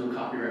almost no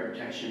copyright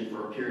protection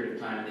for a period of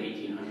time in the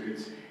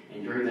 1800s,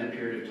 and during that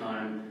period of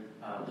time,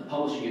 the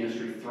publishing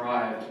industry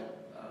thrived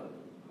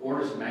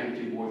orders of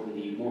magnitude more than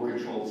the more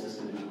controlled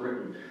system in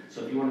Britain.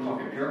 So if you want to talk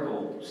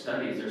empirical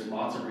studies, there's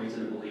lots of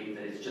reason to believe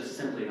that it's just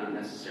simply not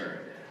necessary.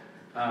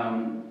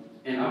 And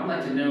I would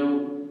like to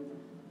know,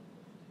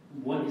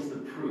 what is the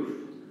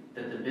proof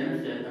that the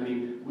benefit, I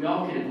mean, we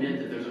all can admit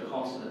that there's a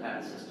cost to the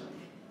patent system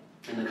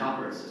and the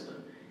copyright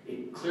system.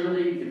 It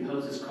clearly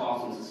imposes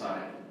costs on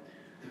society.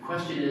 The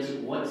question is,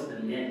 what's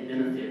the net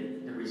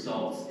benefit that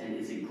results, and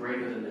is it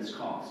greater than this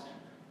cost?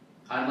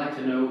 I'd like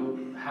to know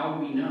how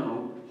we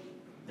know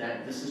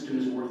that the system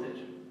is worth it.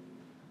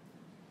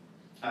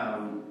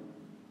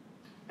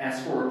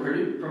 As for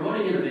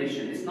promoting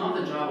innovation, it's not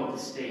the job of the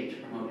state to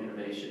promote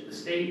innovation. The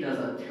state does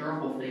a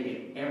terrible thing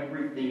in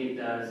everything it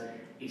does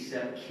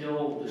except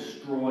kill,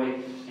 destroy,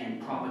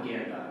 and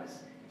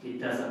propagandize. It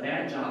does a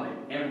bad job at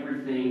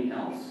everything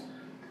else.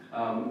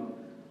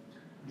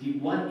 If you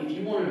want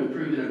to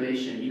improve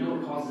innovation, you know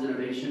what causes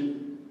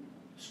innovation?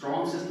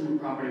 Strong system of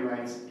property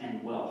rights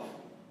and wealth.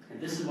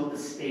 And this is what the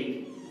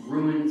state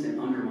ruins and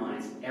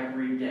undermines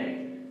every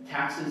day.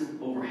 Taxes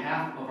over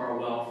half of our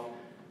wealth,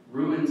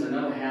 ruins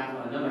another half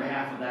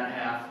of that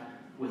half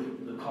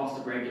with the cost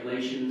of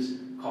regulations,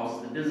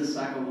 causes the business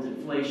cycle with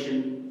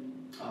inflation,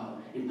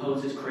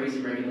 imposes crazy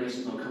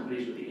regulations on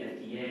companies with the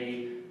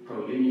FDA,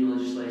 pro-union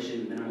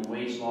legislation, minimum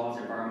wage laws,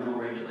 environmental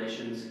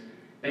regulations.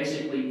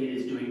 Basically, it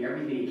is doing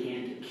everything it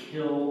can to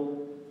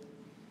kill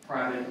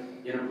private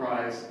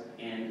enterprise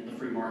and the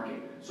free market.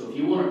 So if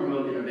you want to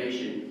promote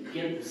innovation,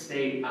 get the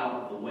state out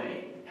of the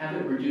way. Have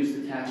it reduce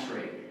the tax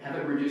rate. Have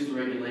it reduce the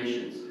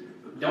regulations.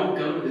 Don't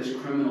go to this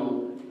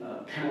criminal,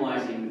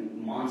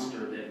 penalizing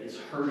monster that is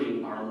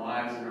hurting our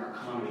lives and our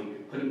economy,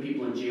 putting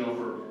people in jail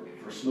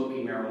for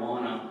smoking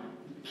marijuana,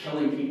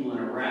 killing people in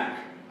Iraq.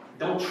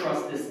 Don't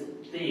trust this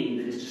thing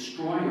that is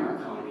destroying our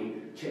economy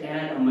to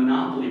add a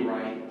monopoly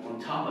right on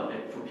top of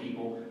it for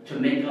people to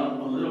make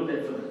up a little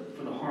bit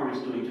for the harm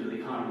it's doing to the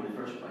economy in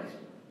the first place.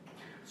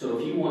 So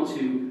if you want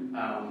to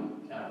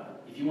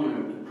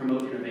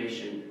promote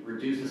innovation,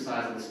 reduce the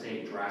size of the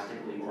state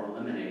drastically or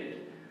eliminate it.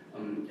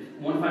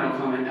 One final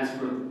comment, as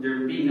for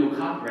there being no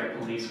copyright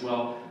police,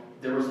 well,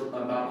 there was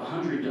about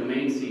 100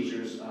 domain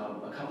seizures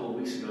a couple of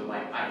weeks ago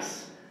by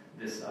ICE,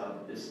 this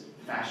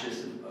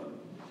fascist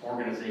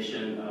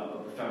organization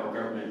of the federal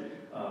government,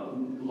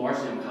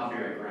 largely on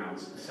copyright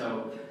grounds.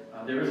 So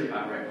there is a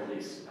copyright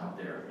police out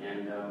there,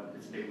 and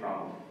it's a big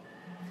problem.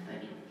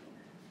 Thank you.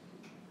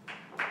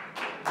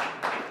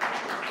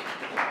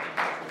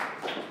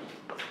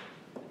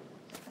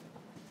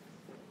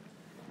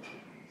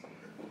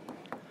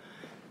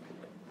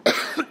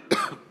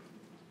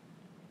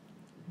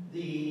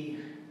 The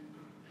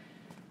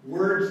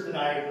words that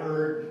I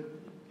heard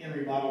in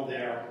rebuttal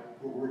there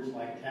were words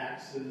like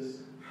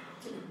taxes,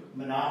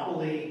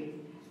 monopoly,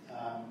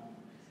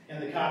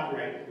 and the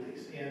copyright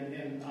police.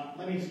 And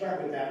let me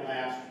start with that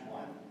last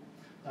one.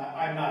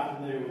 I'm not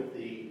familiar with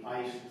the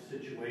ICE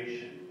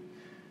situation,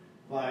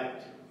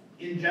 but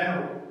in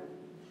general,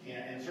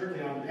 and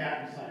certainly on the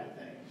patent side of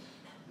things,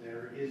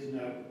 there is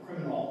no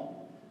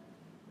criminal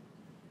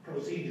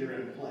procedure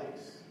in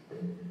place.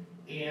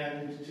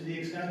 And to the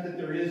extent that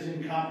there is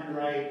in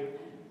copyright,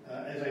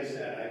 as I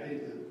said, I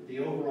think that the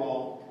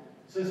overall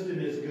system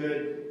is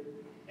good.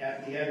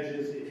 At the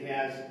edges, it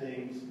has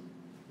things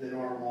that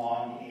are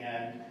wrong.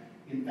 And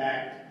in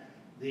fact,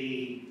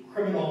 the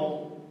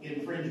criminal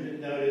infringement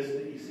notice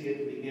that you see at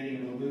the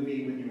beginning of a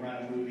movie when you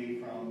run a movie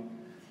from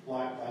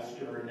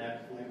Blockbuster or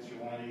Netflix or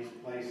one of these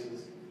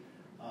places,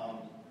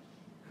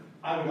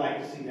 I would like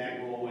to see that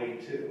go away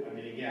too. I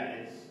mean,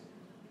 again,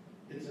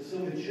 it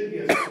should be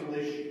a civil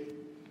issue.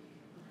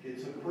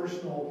 It's a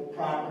personal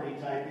property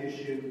type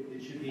issue.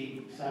 It should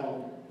be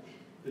settled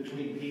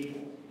between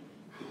people.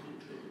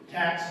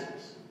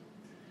 Taxes.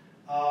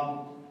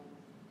 I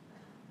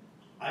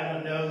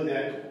don't know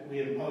that we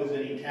impose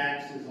any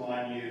taxes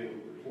on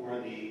you for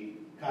the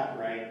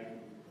copyright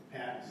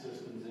patent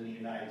systems in the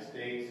United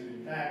States. And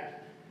in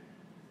fact,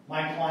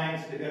 my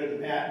clients that go to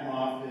the patent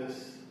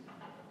office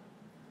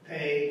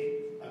pay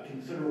a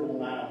considerable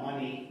amount of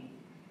money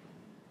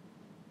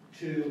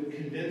to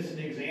convince an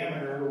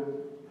examiner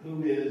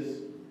who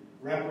is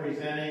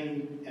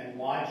representing and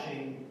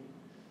watching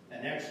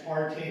an ex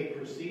parte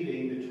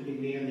proceeding between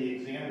me and the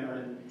examiner,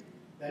 and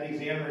that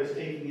examiner is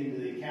taking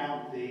into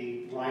account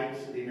the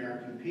rights of the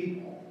American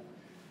people.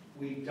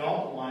 We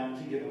don't want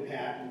to give a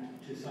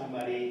patent to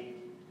somebody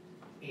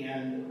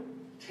and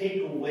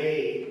take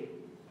away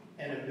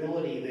an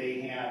ability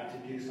they have to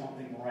do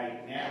something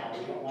right now.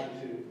 We don't want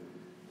to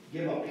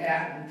give a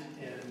patent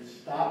and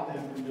stop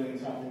them from doing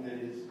something that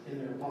is in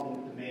their public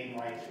domain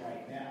rights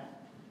right now.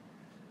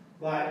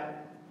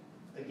 But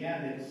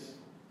again, it's,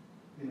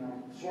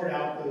 sort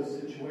out those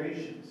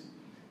situations.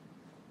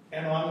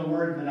 And on the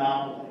word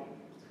monopoly,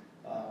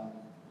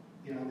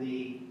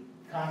 the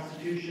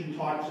Constitution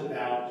talks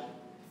about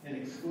an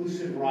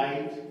exclusive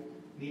right,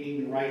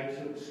 meaning the right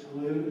to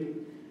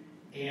exclude.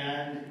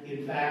 And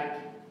in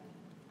fact,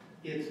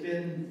 it's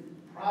been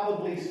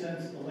probably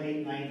since the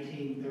late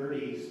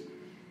 1930s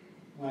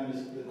when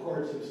the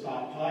courts have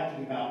stopped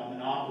talking about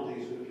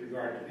monopolies with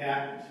regard to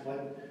patents.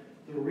 What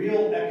the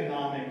real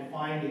economic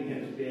finding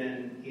has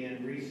been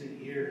in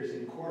recent years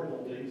in court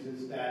holdings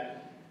is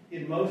that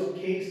in most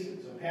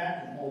cases, a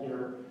patent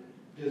holder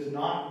does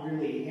not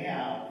really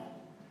have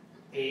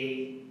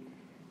a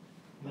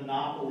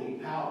monopoly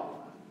power.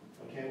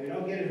 Okay, we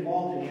don't get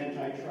involved in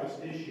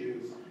antitrust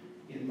issues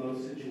in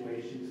most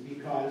situations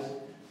because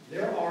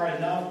there are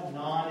enough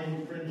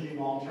non-infringing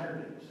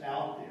alternatives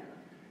out there.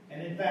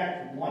 And in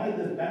fact, one of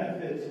the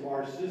benefits of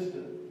our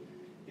system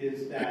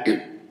is that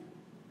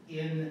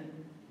in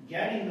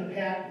getting the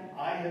patent,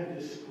 I have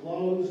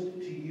disclosed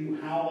to you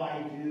how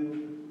I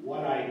do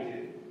what I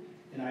do.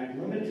 And I've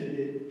limited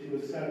it to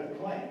a set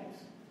of claims.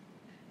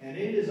 And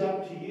it is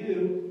up to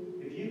you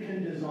if you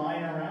can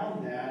design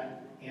around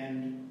that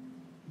and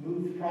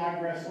move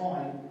progress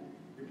on,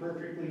 you're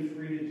perfectly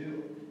free to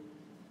do it.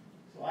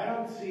 So I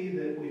don't see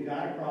that we've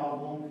got a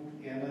problem,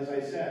 and as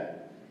I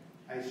said,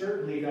 I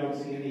certainly don't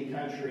see any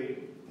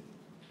country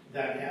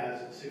that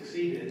has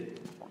succeeded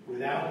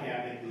without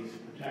having these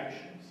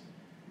protections.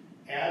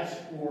 As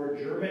for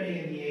Germany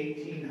in the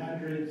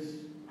 1800s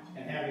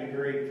and having a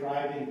very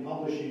thriving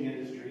publishing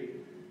industry,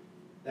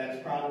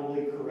 that's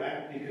probably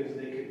correct because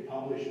they could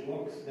publish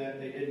books that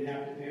they didn't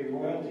have to pay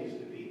royalties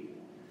to people.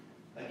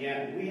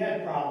 Again, we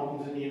had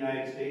problems in the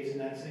United States in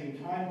that same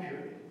time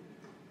period.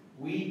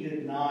 We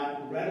did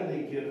not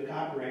readily give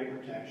copyright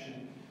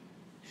protection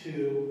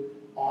to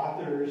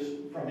authors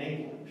from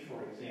England,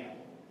 for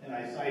example. And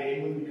I cite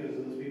England because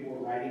those people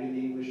were writing in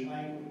the English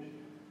language.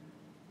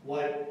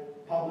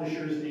 What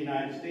publishers in the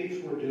United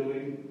States were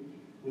doing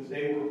was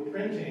they were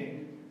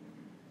printing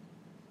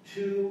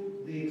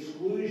to the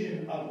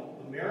exclusion of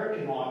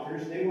American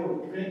authors. They were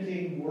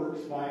printing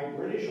works by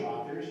British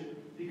authors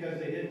because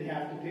they didn't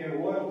have to pay a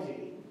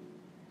royalty.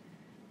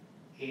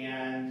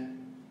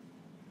 And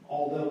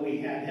although we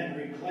had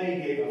Henry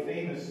Clay gave a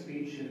famous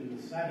speech in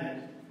the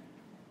Senate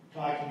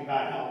talking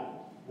about how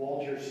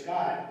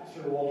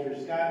Sir Walter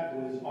Scott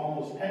was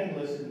almost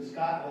penniless in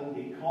Scotland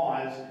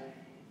because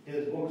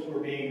his books were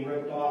being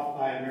ripped off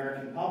by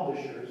American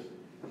publishers,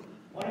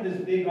 one of his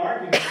big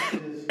arguments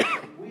is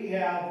we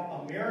have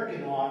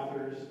American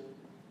authors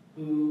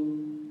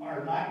who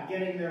are not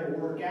getting their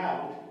work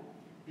out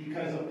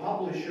because a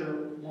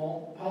publisher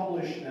won't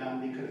publish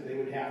them because they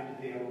would have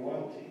to pay a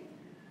royalty.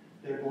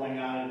 They're going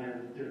out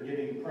and they're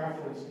giving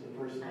preference to the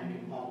person they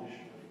can publish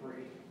for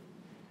free.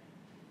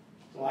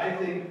 So I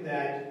think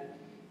that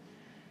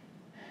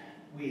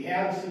we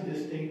have some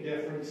distinct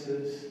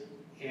differences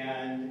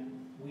and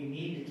we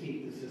need to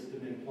keep the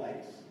system in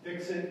place.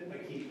 Fix it,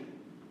 but keep it.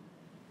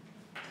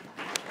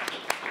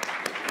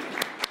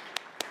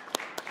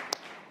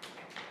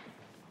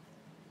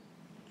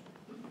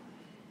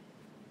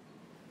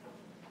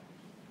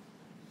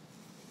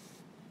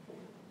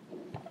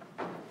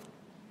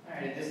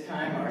 At this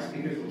time, our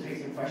speakers will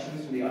take some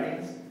questions from the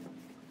audience.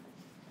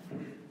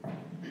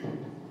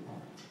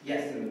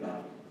 Yes, in the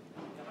back.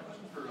 Yeah, my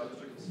question for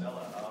Mr.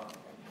 Kinsella.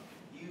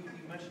 You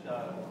mentioned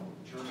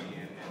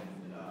Germany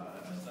and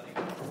a study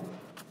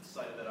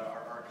cited that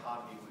our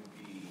economy would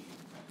be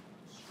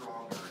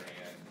stronger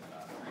and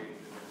created,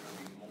 there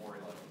would be more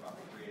intellectual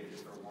property created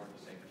if there weren't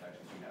the same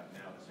protections we have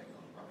now, the same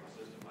intellectual property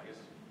system.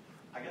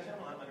 I guess I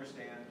don't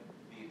understand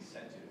the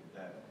incentive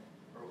that,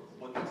 or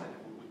what the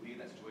incentive would be in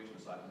that situation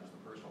aside from just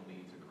the personal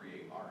need to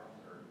create art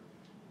or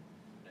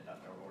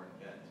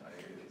invent.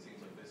 It seems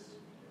like this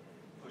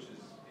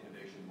pushes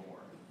innovation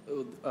more.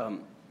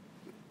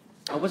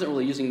 I wasn't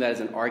really using that as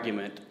an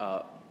argument,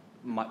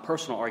 my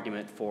personal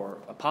argument for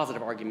a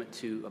positive argument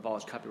to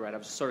abolish copyright. I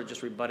was sort of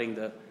just rebutting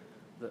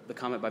the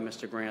comment by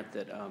Mr. Grant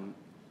that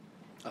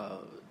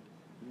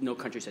no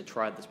countries had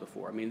tried this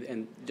before. I mean,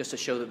 and just to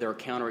show that there are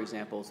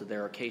counterexamples, that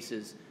there are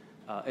cases.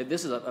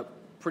 This is a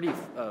pretty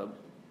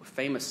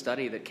famous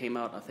study that came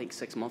out, I think,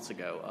 6 months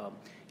ago.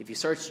 If you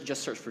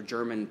just search for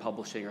German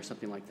publishing or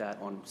something like that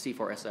on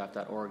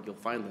c4sf.org, you'll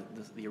find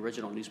the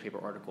original newspaper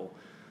article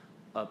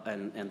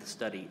and the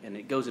study, and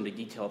it goes into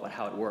detail about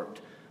how it worked.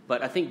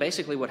 But I think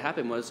basically what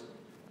happened was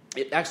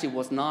it actually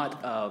was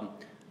not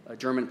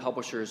German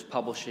publishers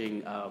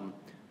publishing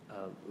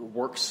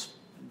works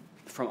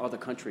from other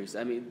countries.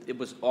 I mean, it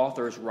was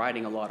authors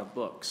writing a lot of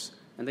books.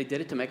 And they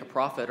did it to make a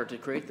profit or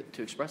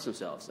to express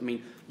themselves. I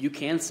mean, you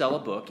can sell a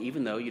book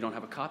even though you don't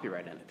have a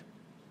copyright in it.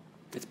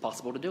 It's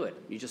possible to do it.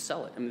 You just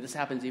sell it. I mean, this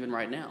happens even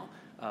right now.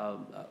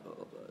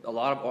 a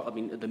lot of, I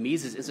mean, the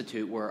Mises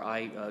Institute, where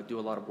I do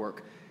a lot of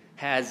work,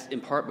 has,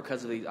 in part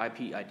because of these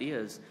IP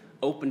ideas,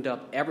 opened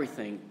up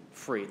everything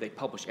free. They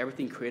publish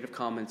everything Creative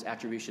Commons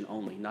attribution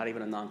only, not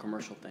even a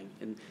non-commercial thing.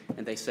 And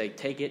they say,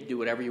 take it, do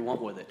whatever you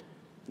want with it.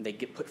 And they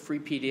put free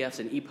PDFs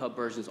and EPUB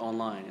versions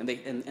online.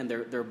 And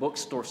their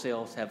bookstore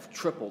sales have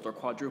tripled or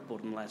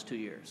quadrupled in the last 2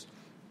 years.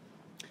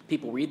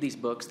 People read these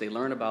books, they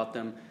learn about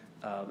them,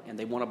 and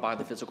they want to buy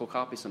the physical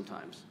copy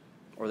sometimes.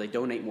 Or they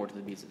donate more to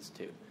the Mises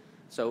Institute.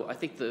 So I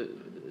think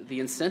the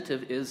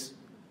incentive is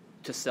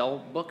to sell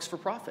books for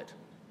profit.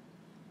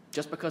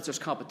 Just because there's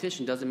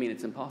competition doesn't mean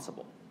it's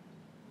impossible.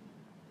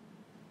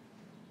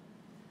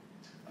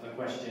 Other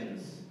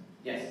questions?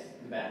 Yes,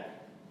 in the back.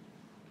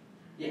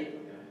 Yeah.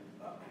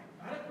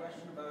 I had a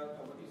question about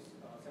what you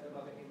said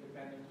about the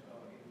independent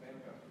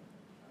inventor.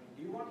 I mean,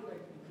 do you want to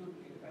include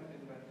the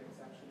independent inventor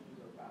exception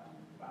to the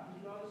patent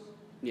laws?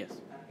 Yes.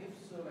 And if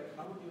so,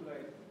 how would you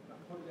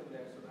put them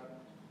there so that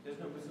there's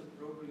no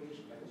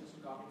misappropriation, just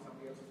copying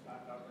somebody else's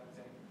patent out and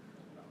saying,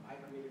 I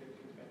created it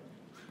independently?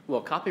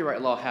 Well,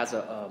 copyright law has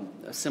a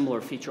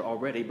similar feature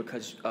already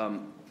because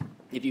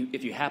if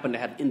you happen to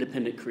have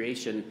independent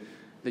creation,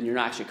 then you're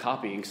not actually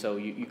copying. So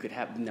you could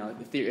have,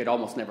 it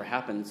almost never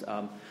happens.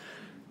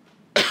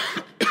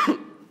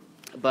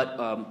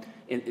 But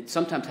it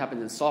sometimes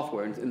happens in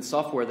software. In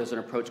software, there's an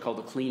approach called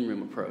the clean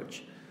room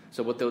approach.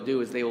 So what they'll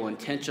do is they will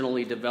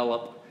intentionally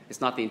develop.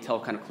 It's not the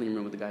Intel kind of clean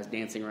room with the guys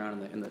dancing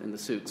around in the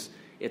suits.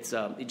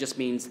 It just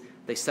means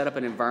they set up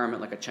an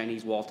environment like a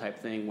Chinese wall type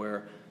thing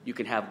where you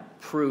can have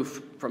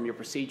proof from your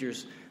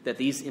procedures that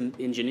these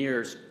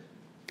engineers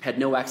had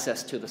no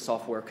access to the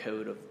software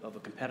code of a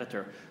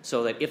competitor,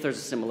 so that if there's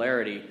a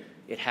similarity,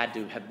 it had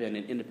to have been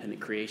an independent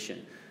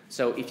creation.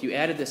 So if you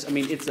added this, I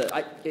mean,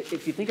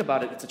 if you think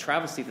about it, it's a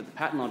travesty that the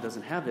patent law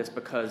doesn't have this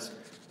because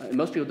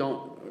most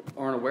people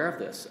aren't aware of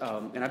this.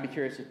 And I'd be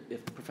curious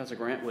if Professor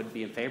Grant would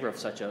be in favor of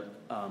such a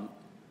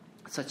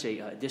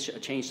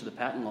change to the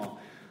patent law.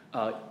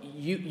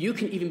 You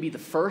can even be the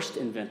first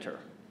inventor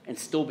and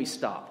still be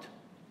stopped.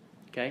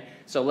 Okay,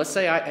 so let's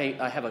say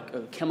I have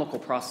a chemical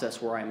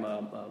process where I'm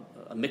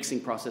a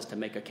mixing process to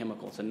make a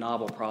chemical. It's a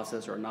novel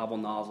process or a novel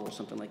nozzle or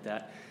something like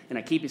that, and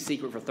I keep it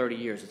secret for 30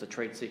 years. It's a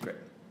trade secret.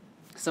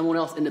 Someone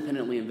else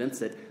independently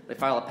invents it. They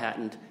file a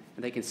patent,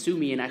 and they can sue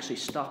me and actually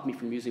stop me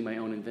from using my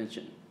own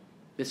invention.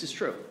 This is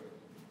true.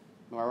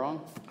 Am I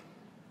wrong?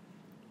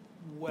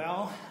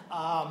 Well,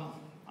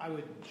 I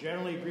would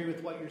generally agree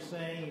with what you're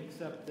saying,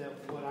 except that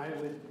what I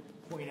would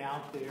point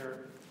out there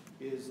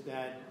is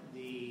that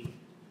the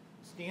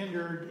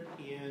standard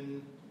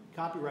in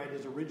copyright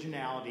is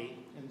originality,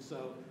 and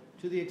so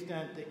to the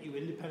extent that you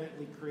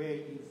independently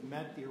create, you've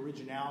met the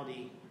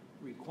originality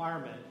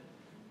requirement.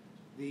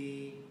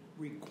 The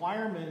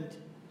requirement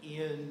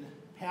in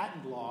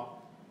patent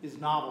law is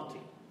novelty.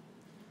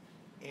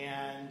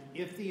 And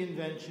if the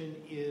invention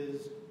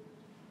is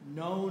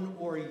known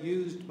or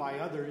used by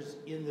others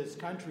in this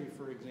country,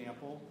 for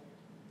example,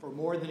 for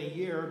more than a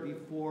year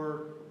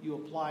before you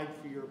applied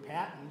for your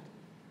patent,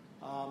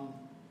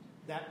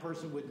 that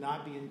person would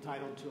not be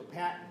entitled to a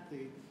patent.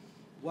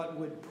 What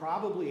would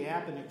probably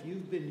happen if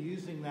you've been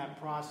using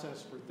that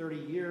process for 30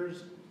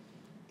 years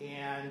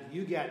and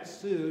you get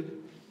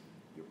sued,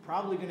 you're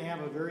probably going to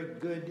have a very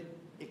good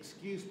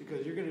excuse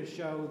because you're going to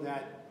show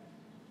that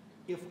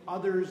if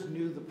others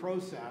knew the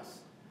process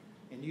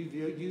and you've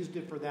used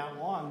it for that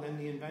long, then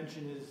the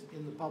invention is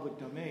in the public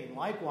domain.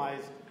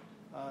 Likewise,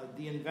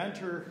 the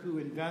inventor who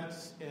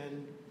invents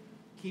and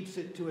keeps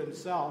it to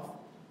himself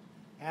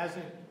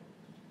hasn't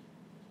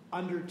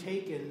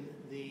undertaken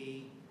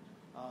the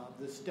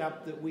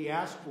step that we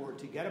ask for.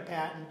 To get a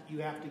patent, you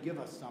have to give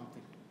us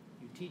something.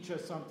 You teach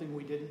us something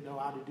we didn't know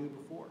how to do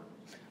before.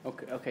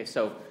 Okay.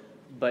 So,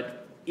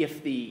 but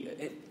if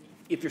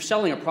you're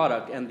selling a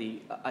product and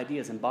the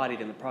idea is embodied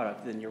in the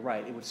product, then you're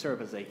right. It would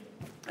serve as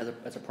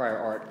a prior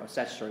art, a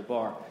statutory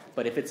bar.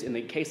 But if it's in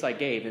the case I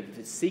gave, if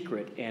it's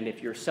secret, and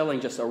if you're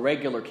selling just a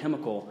regular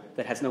chemical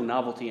that has no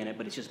novelty in it,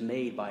 but it's just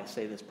made by,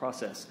 say, this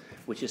process,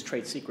 which is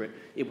trade secret,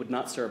 it would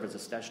not serve as a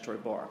statutory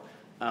bar.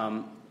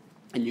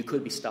 And you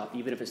could be stopped,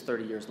 even if it's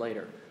 30 years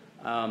later.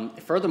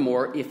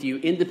 Furthermore, if you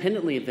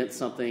independently invent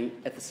something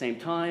at the same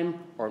time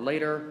or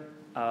later,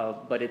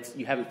 but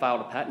you haven't filed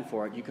a patent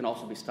for it, you can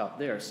also be stopped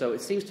there. So it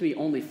seems to me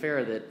only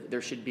fair that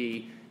there should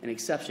be an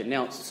exception.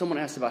 Now, someone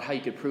asked about how you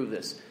could prove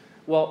this.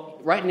 Well,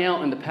 right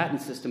now in the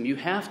patent system, you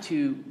have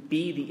to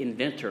be the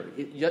inventor.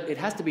 It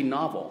has to be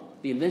novel.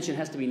 The invention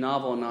has to be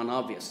novel and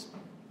non-obvious.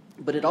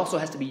 But it also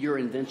has to be your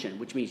invention,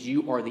 which means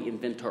you are the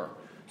inventor.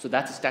 So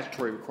that's a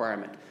statutory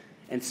requirement.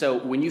 And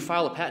so when you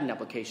file a patent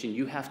application,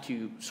 you have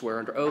to swear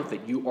under oath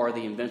that you are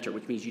the inventor,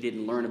 which means you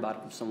didn't learn about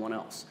it from someone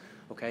else.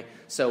 Okay?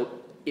 So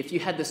if you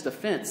had this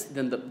defense,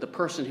 then the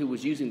person who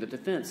was using the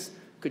defense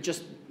could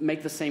just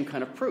make the same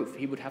kind of proof.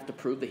 He would have to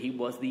prove that he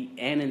was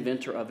an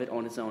inventor of it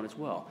on his own as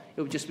well.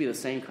 It would just be the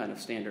same kind of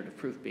standard of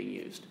proof being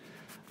used.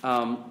 I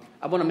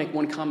want to make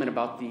one comment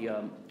about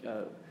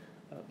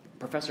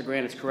Professor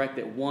Grant is correct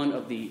that one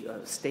of the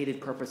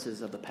stated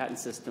purposes of the patent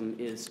system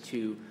is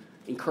to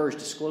encourage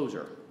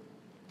disclosure.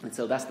 And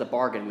so that's the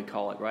bargain, we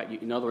call it, right?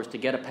 In other words, to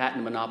get a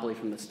patent monopoly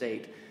from the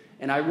state.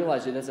 And I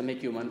realize it doesn't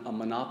make you a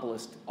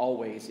monopolist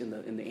always in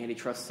the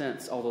antitrust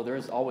sense, although there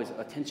is always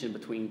a tension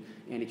between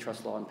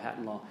antitrust law and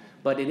patent law.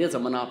 But it is a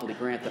monopoly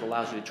grant that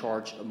allows you to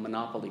charge a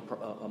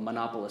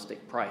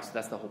monopolistic price.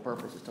 That's the whole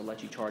purpose, is to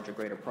let you charge a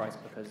greater price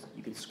because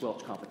you can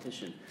squelch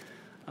competition.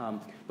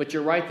 But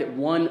you're right that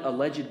one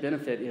alleged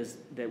benefit is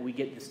that we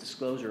get this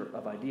disclosure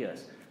of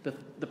ideas.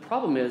 The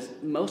problem is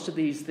most of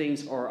these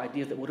things are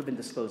ideas that would have been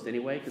disclosed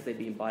anyway because they'd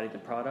be embodied in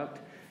the product.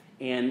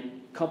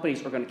 And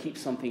companies are going to keep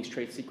some things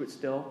trade secret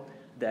still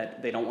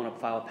that they don't want to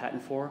file a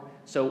patent for.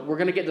 So we're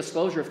going to get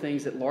disclosure of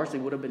things that largely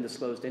would have been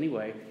disclosed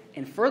anyway.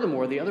 And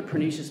furthermore, the other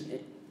pernicious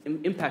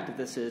impact of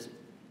this is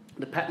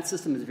the patent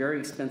system is very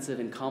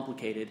expensive and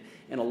complicated,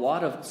 and a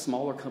lot of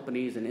smaller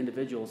companies and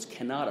individuals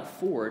cannot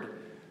afford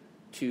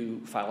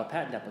to file a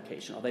patent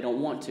application, or they don't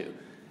want to.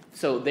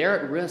 So they're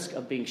at risk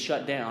of being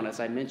shut down,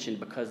 as I mentioned,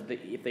 because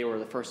if they were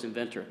the first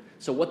inventor.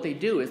 So what they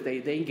do is they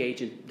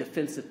engage in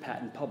defensive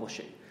patent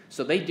publishing.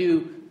 So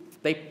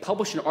they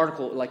publish an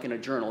article like in a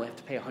journal. They have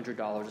to pay $100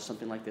 or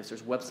something like this.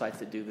 There's websites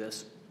that do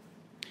this.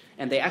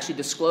 And they actually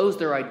disclose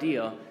their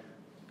idea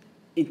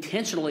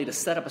intentionally to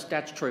set up a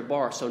statutory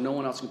bar so no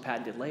one else can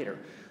patent it later.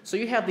 So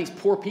you have these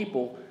poor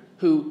people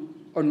who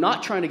are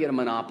not trying to get a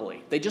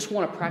monopoly. They just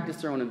want to practice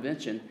their own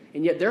invention,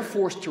 and yet they're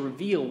forced to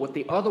reveal what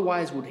they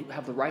otherwise would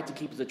have the right to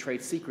keep as a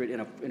trade secret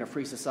in a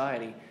free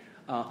society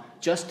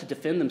just to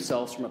defend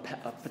themselves from a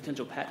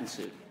potential patent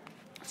suit.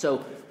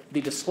 So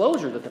the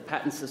disclosure that the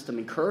patent system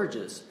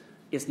encourages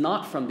is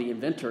not from the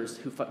inventors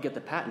who get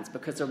the patents,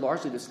 because they're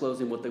largely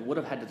disclosing what they would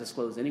have had to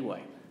disclose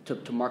anyway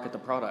to market the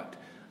product.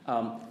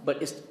 But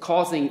it's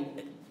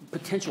causing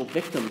potential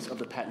victims of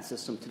the patent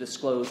system to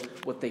disclose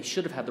what they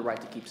should have had the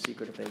right to keep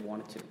secret if they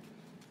wanted to.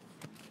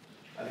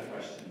 Other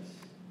questions?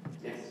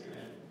 Yes, go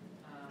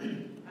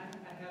ahead.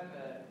 I have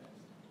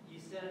you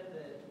said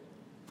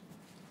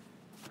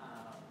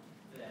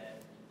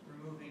that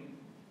removing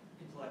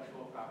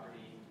intellectual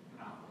property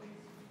monopolies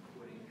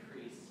would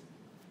increase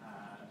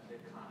the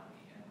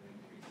economy and would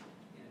increase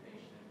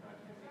innovation and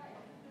productivity.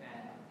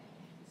 And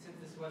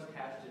since this was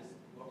cast as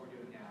what we're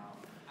doing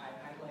now,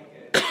 I'd like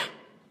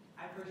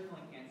I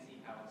personally can't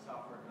see how a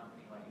software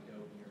company like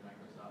Adobe or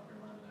Microsoft or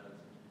one of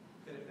those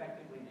could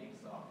effectively make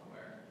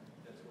software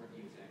that's worth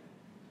using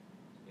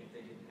if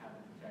they didn't have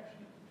the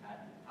protection of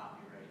patent,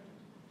 copyright,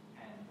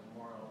 and the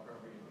moral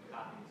appropriate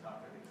copying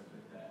software that goes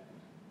with that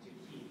to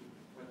keep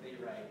what they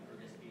write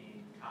from just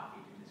being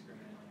copied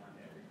indiscriminately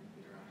onto every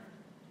computer on Earth.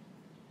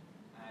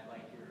 And I'd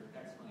like your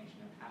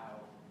explanation of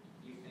how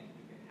you think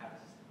we could have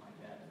a system like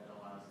that that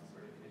allows the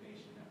sort of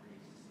innovation that we're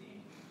used to seeing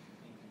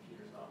in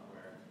computer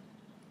software.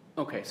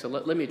 Okay, so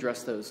let me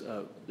address those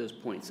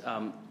points.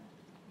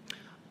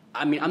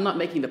 I mean, I'm not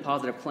making the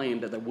positive claim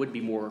that there would be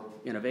more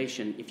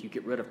innovation if you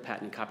get rid of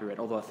patent and copyright,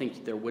 although I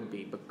think there would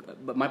be.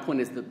 But my point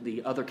is that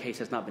the other case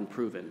has not been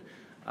proven.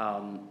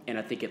 And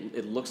I think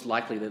it looks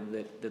likely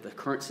that the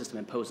current system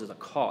imposes a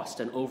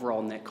cost, an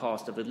overall net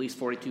cost of at least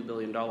 $42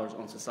 billion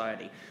on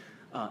society.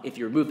 If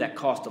you remove that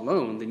cost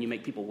alone, then you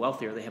make people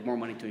wealthier. They have more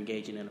money to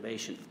engage in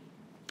innovation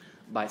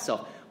by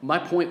itself. My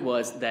point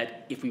was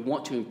that if we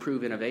want to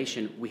improve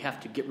innovation, we have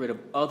to get rid of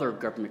other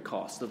government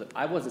costs. So that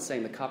I wasn't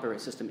saying the copyright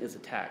system is a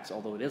tax,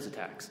 although it is a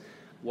tax.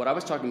 What I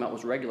was talking about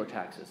was regular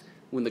taxes.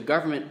 When the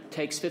government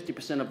takes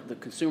 50% of the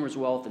consumer's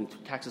wealth and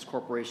taxes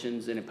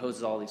corporations and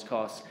imposes all these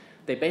costs,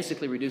 they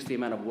basically reduce the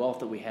amount of wealth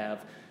that we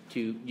have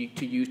to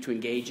use to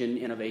engage in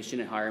innovation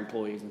and hire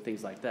employees and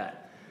things like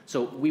that.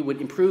 So we would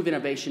improve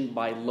innovation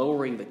by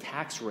lowering the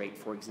tax rate,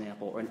 for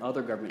example, or in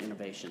other government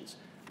innovations.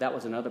 That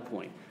was another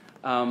point.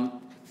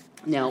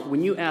 Now,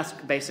 when you ask,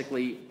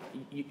 basically,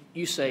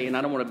 you say, and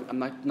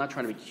I'm not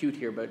trying to be cute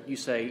here, but you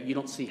say you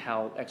don't see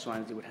how X, Y,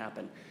 and Z would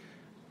happen.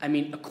 I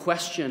mean, a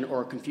question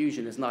or a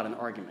confusion is not an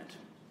argument,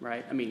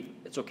 right? I mean,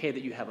 it's okay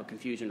that you have a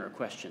confusion or a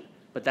question,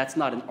 but that's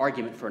not an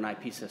argument for an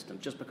IP system,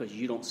 just because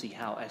you don't see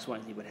how X, Y,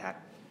 and Z would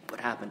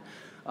happen.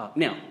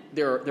 Now,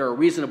 there are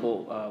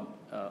reasonable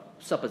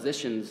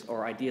suppositions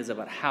or ideas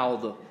about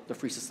how the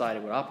free society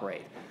would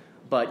operate.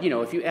 But, you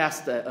know, if you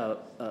asked a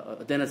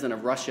denizen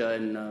of Russia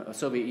and the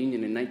Soviet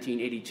Union in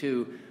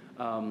 1982,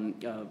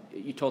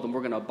 you told them we're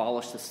going to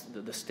abolish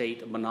the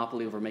state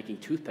monopoly over making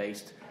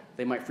toothpaste,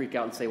 they might freak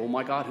out and say, well,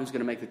 my God, who's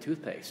going to make the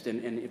toothpaste?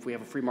 And if we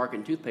have a free market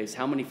in toothpaste,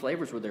 how many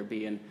flavors would there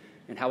be, and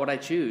how would I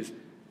choose?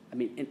 I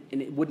mean,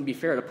 and it wouldn't be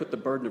fair to put the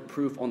burden of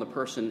proof on the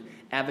person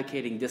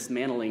advocating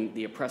dismantling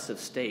the oppressive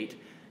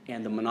state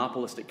and the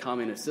monopolistic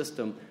communist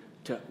system.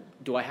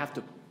 Do I have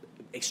to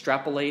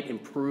extrapolate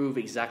and prove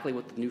exactly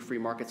what the new free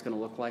market's going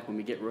to look like when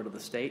we get rid of the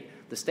state?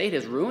 The state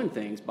has ruined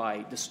things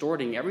by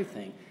distorting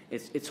everything.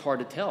 It's hard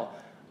to tell,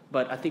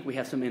 but I think we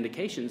have some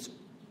indications.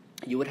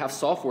 You would have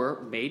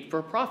software made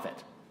for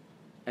profit,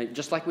 and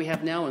just like we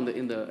have now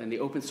in the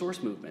open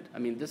source movement. I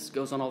mean, this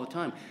goes on all the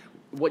time.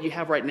 What you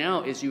have right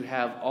now is you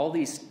have all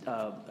these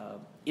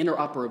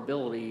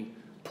interoperability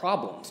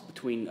problems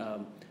between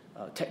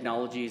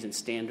technologies and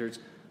standards,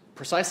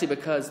 precisely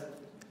because,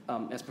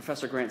 as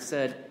Professor Grant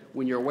said,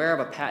 when you're aware of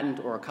a patent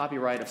or a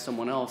copyright of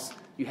someone else,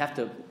 you have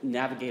to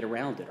navigate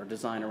around it or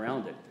design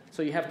around it.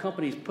 So you have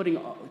companies putting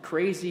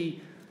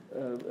crazy,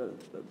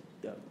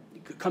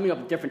 coming up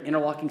with different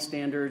interlocking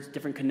standards,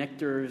 different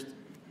connectors.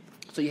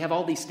 So you have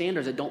all these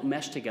standards that don't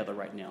mesh together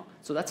right now.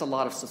 So that's a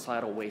lot of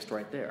societal waste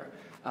right there.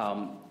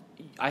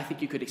 I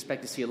think you could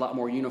expect to see a lot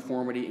more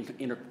uniformity and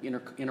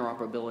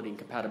interoperability and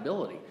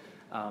compatibility.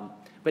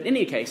 But in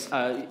any case,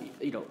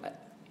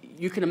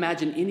 you can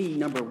imagine any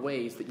number of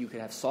ways that you could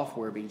have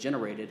software being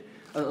generated.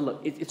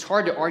 Look, it's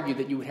hard to argue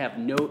that you would have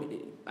no.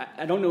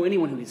 I don't know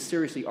anyone who would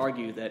seriously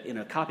argue that in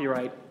a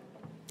copyright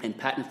and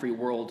patent-free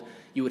world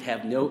you would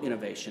have no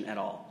innovation at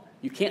all.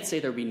 You can't say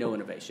there would be no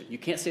innovation. You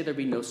can't say there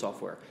would be no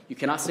software. You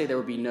cannot say there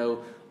would be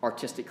no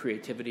artistic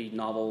creativity,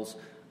 novels,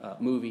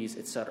 movies,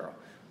 etc.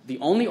 The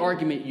only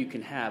argument you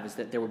can have is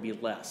that there would be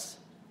less.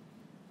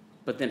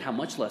 But then how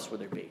much less would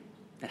there be?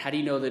 And how do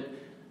you know that,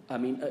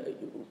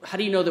 how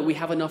do you know that we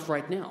have enough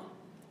right now?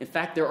 In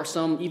fact, there are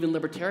some even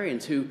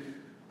libertarians who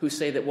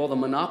say that, well, the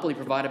monopoly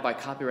provided by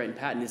copyright and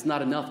patent is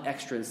not enough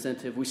extra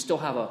incentive. We still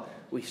have a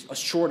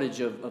shortage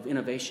of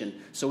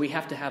innovation. So we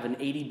have to have an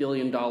 $80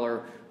 billion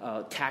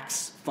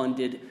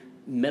tax-funded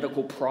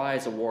medical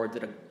prize award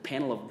that a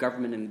panel of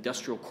government and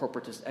industrial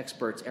corporatist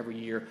experts every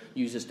year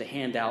uses to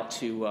hand out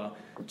to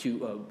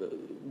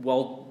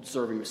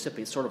well-deserving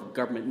recipients, sort of a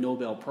government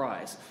Nobel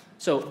Prize.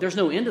 So there's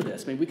no end to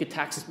this. I mean, we could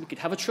have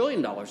 $1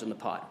 trillion in the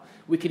pot.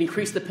 We could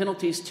increase the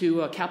penalties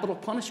to capital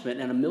punishment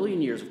and 1 million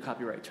years of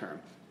copyright term.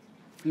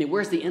 I mean,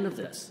 where's the end of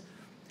this?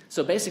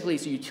 So basically,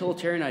 it's a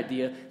utilitarian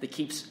idea that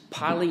keeps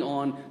piling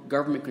on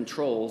government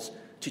controls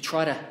to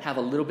try to have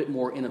a little bit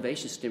more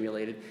innovation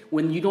stimulated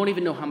when you don't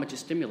even know how much it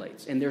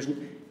stimulates. And there's,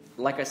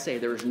 like I say,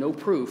 there is no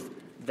proof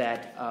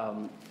that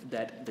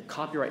that the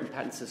copyright and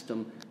patent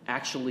system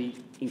actually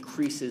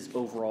increases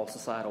overall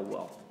societal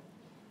wealth.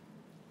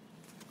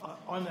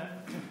 On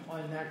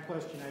that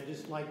question, I'd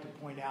just like to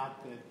point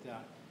out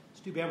that it's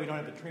too bad we don't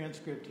have a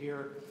transcript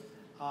here.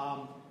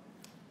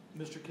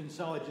 Mr.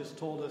 Kinsella just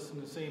told us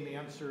in the same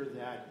answer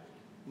that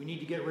we need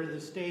to get rid of the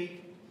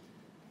state,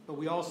 but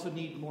we also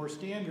need more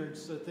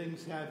standards so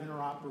things have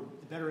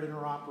better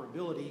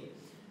interoperability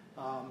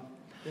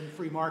than the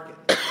free market.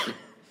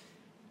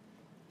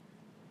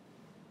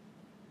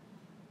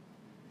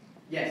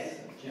 Yes,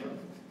 Jim.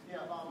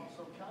 Yeah,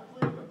 so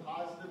calculating the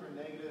positive or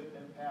negative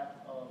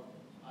impact of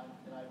an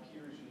IP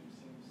regime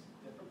seems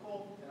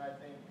difficult, and I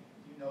think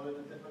you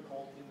noted the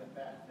difficulty in the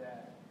fact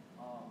that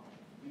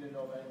you didn't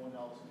know if anyone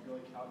else had really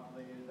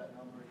calculated that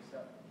number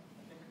except,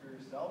 I think, for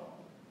yourself.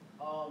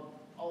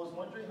 I was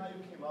wondering how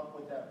you came up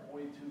with that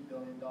 $42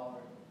 billion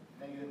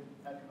negative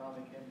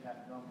economic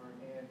impact number,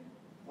 and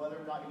whether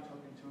or not you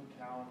took into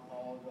account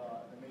all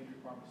the major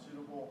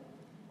pharmaceutical,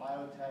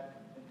 biotech,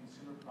 and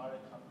consumer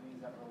product companies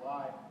that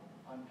rely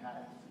on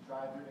patents to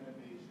drive their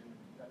innovation,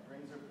 that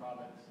brings their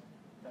products,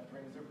 that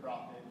brings their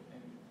profit,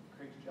 and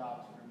creates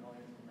jobs for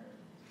millions of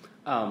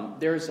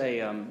Americans.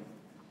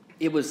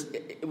 It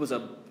was a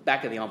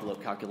back of the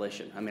envelope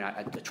calculation. I mean,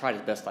 I tried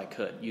as best I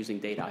could using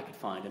data I could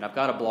find, and I've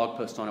got a blog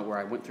post on it where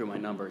I went through my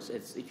numbers.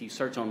 If you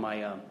search on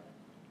my, I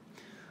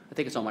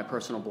think it's on my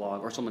personal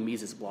blog or it's on the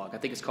Mises blog. I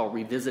think it's called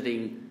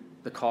 "Revisiting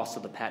the Cost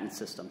of the Patent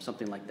System,"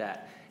 something like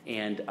that.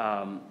 And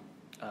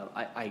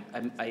I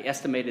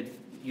estimated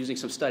using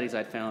some studies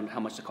I'd found how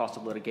much the cost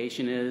of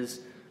litigation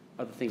is,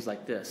 other things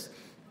like this.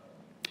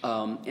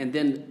 And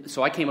then,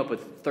 so I came up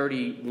with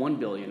 31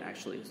 billion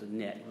actually as a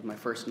net with my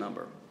first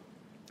number.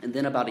 And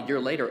then about a year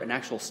later, an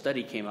actual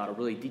study came out, a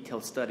really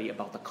detailed study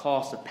about the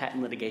cost of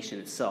patent litigation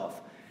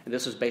itself. And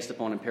this was based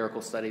upon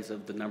empirical studies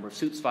of the number of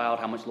suits filed,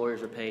 how much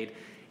lawyers are paid.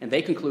 And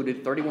they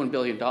concluded $31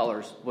 billion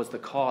was the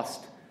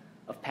cost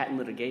of patent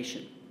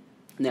litigation.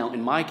 Now,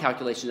 in my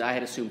calculations, I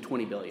had assumed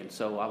 $20 billion,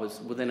 so I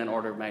was within an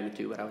order of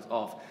magnitude, but I was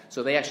off.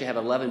 So they actually have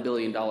 $11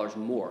 billion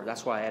more.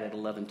 That's why I added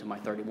 11 to my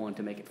 31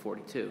 to make it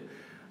 42.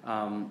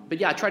 But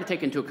yeah, I try to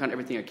take into account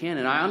everything I can,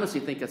 and I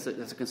honestly think that's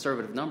a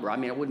conservative number. I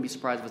mean, I wouldn't be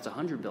surprised if it's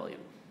 $100 billion.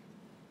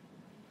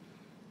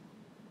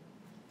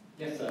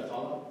 Yes,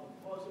 follow-up?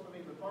 Well, so, I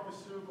mean, the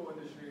pharmaceutical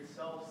industry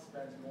itself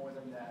spends more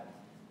than that,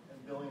 in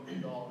billions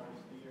of dollars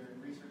a year in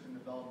research and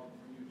development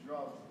for new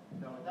drugs.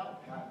 Now,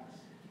 without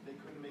patents, they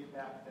couldn't make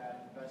back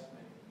that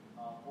investment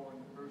for in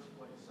the first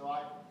place. So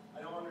I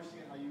don't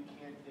understand how you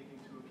can't take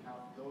into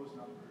account those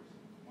numbers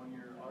when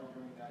you're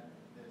arguing that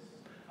this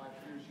IP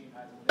regime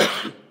has a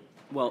 $2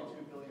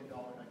 billion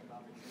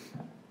economic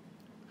impact.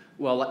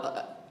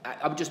 Well,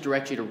 I would just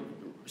direct you to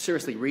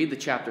seriously read the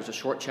chapter. It's a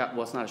short chapter.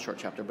 Well, it's not a short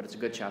chapter, but it's a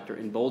good chapter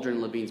in Bolger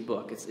and Levine's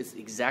book. It's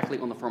exactly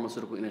on the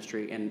pharmaceutical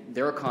industry, and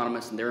they're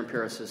economists and they're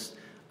empiricists.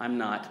 I'm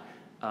not.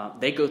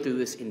 They go through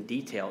this in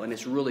detail, and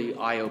it's really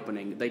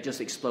eye-opening. They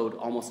just explode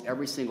almost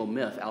every single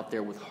myth out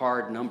there with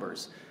hard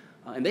numbers.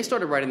 And they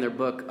started writing their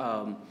book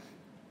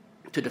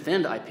to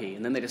defend IP,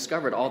 and then they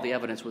discovered all the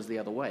evidence was the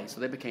other way. So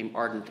they became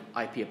ardent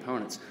IP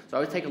opponents. So I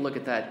would take a look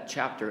at that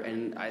chapter,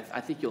 and I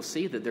think you'll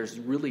see that there's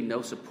really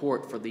no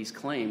support for these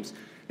claims.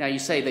 Now, you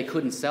say they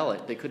couldn't sell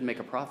it, they couldn't make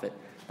a profit.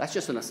 That's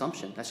just an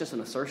assumption. That's just an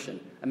assertion.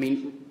 I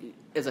mean,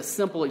 as a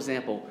simple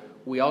example,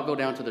 we all go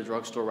down to the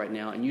drugstore right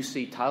now, and you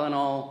see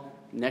Tylenol,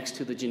 next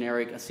to the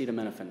generic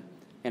acetaminophen,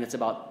 and it's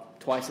about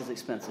twice as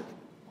expensive.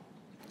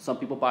 Some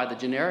people buy the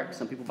generic,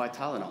 some people buy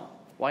Tylenol.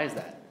 Why is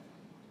that?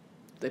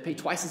 They pay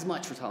twice as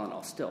much for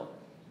Tylenol still.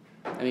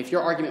 I mean, if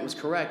your argument was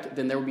correct,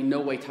 then there would be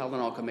no way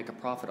Tylenol could make a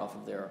profit off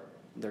of their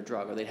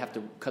drug, or they'd have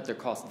to cut their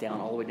costs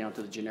down all the way down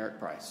to the generic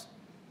price.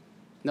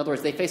 In other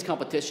words, they face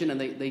competition and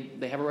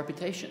they have a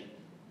reputation.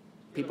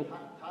 People.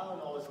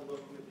 Tylenol isn't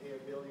looking to pay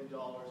 $1 billion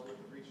worth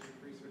of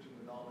research and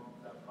development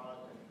for that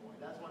product anymore.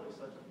 And that's why there's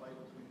such a fight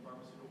between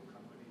pharmaceutical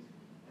companies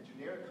and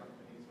generic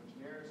companies when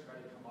generics try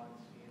to come on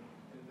scene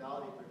and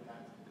invalidate their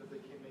patents because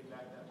they can't make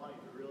back that money.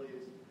 There really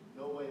is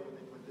no way when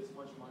they put this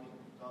much money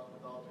into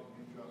developing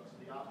new drugs. So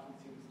the option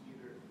seems to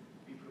either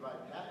be provide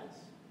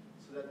patents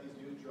so that these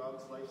new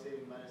drugs,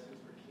 life-saving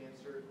medicines for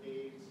cancer,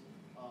 AIDS,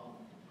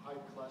 high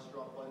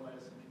cholesterol blood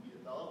medicine can be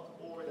developed,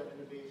 or that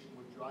innovation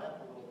would dry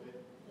up a little bit,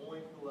 only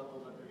to the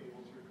level that they're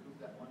able to recoup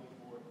that money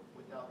for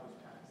without those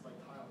patents, like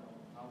Tylenol.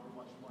 However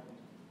much money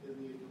is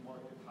needed to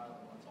market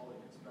Tylenol, that's all they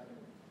can spend in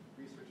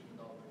research and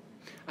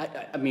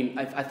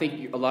development. I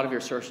think a lot of your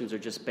assertions are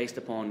just based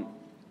upon,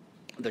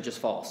 they're just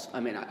false. I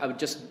mean, I would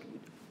just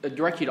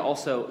direct you to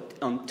also,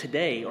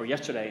 today or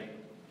yesterday,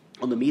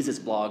 on the Mises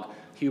blog,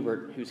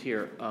 Hubert, who's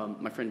here,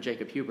 my friend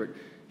Jacob Hubert,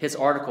 his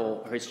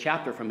article, or his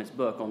chapter from his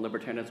book on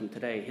Libertarianism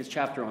Today, his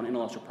chapter on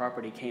intellectual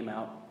property came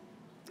out,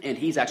 and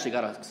he's actually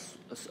got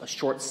a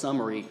short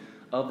summary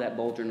of that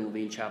Bolger and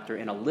Levine chapter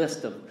and a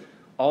list of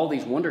all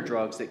these wonder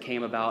drugs that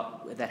came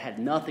about that had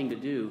nothing to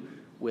do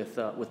with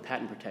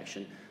patent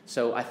protection.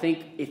 So I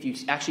think if you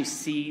actually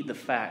see the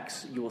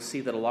facts, you will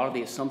see that a lot of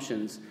the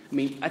assumptions,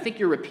 I think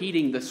you're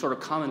repeating the sort of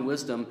common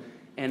wisdom,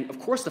 and of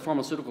course the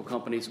pharmaceutical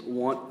companies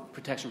want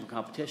protection from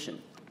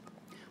competition.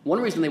 One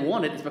reason they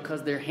want it is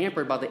because they're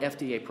hampered by the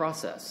FDA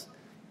process,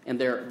 and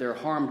they're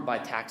harmed by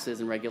taxes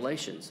and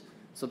regulations.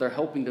 So they're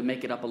hoping to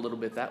make it up a little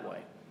bit that way.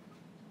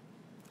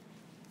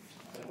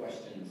 Other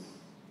questions?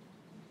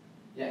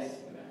 Yes.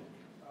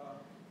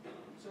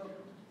 So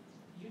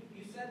you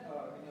said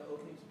in your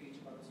opening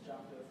speech about this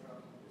chapter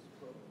from this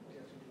book,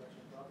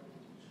 Intellectual Property,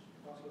 which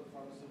talks about the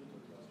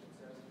pharmaceutical industry. It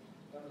says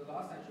that the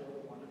last time all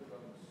the wonder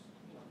drugs,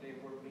 they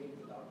were made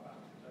without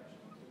patent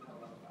protection, they didn't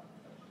have a lot of patent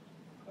protection.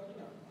 But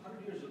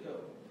 100 years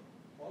ago,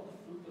 all the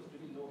fruit was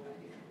really low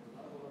hanging. There was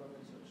not a whole lot of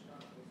research done.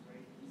 It was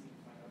very easy to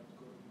find out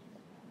good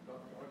drug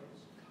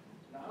targets.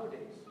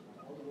 Nowadays,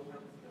 all the low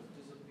hanging fruit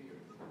has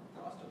disappeared. The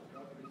cost of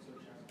drug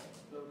research has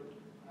exploded.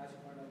 As you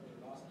pointed out in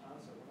your last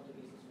answer, one of the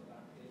reasons for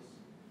that is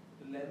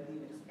the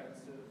lengthy and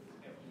expensive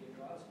FDA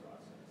trials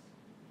process.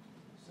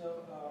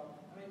 So,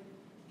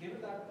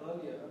 given that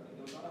earlier, there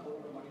was not a whole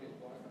lot of money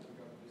required for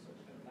drug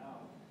research, and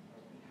now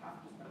we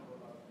have to spend a whole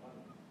lot of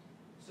money.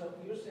 So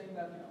you're saying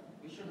that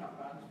we should have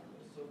patents for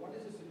this. So what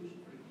is the solution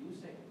for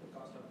reducing the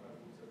cost of drug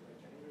research by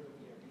getting rid of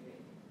the FDA?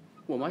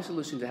 Well, my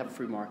solution is to have a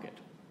free market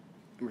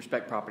and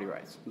respect property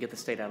rights and get the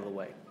state out of the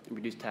way and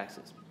reduce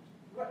taxes.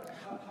 Right.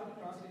 How do you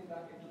translate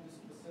that into the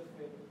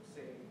specific,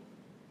 say,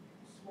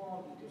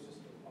 small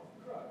ecosystem of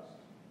drugs?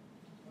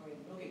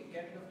 Okay,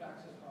 get rid of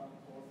taxes on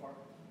all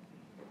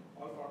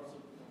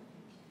pharmaceutical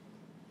companies.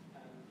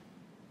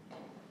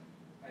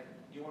 And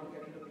do you want to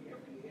get rid of the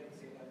FDA and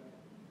say that?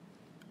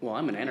 Well,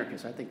 I'm an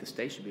anarchist. I think the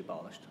state should be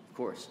abolished, of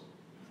course.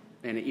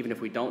 And even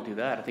if we don't do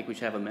that, I think we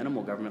should have a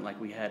minimal government like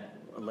we had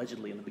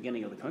allegedly in the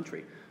beginning of the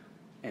country.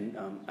 And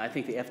I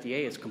think the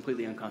FDA is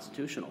completely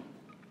unconstitutional,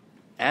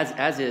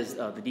 as is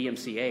the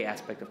DMCA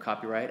aspect of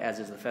copyright, as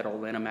is the Federal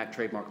Lanham Act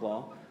trademark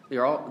law.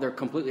 They're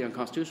completely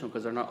unconstitutional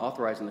because they're not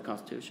authorized in the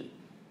Constitution.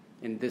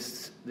 And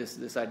this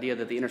idea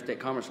that the Interstate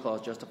Commerce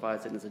Clause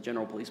justifies it as a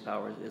general police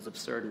power is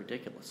absurd and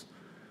ridiculous.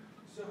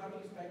 So how do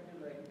you expect to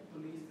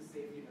police the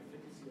safety and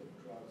efficacy of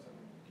drugs?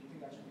 Do you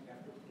think that should be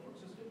left to the court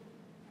system?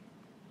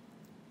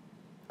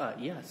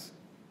 Yes.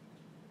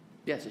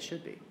 Yes, it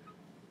should be.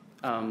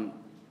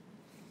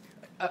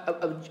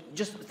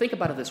 Just think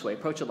about it this way.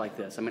 Approach it like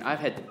this. I've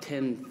had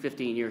 10,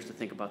 15 years to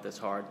think about this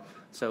hard,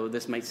 so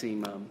this might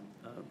seem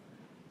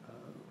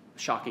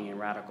shocking and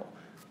radical.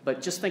 But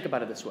just think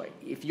about it this way.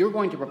 If you're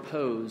going to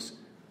propose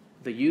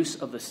the use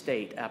of the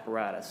state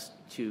apparatus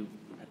to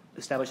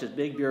establish this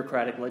big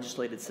bureaucratic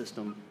legislated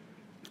system,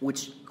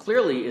 which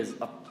clearly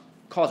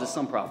causes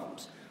some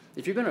problems,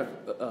 if you're going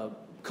to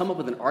come up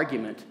with an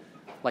argument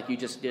like you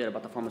just did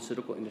about the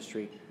pharmaceutical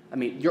industry,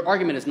 your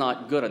argument is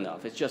not good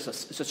enough. It's just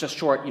a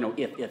short,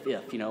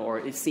 if, or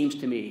it seems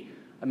to me.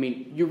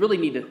 You really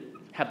need to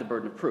have the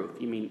burden of proof.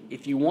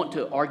 If you want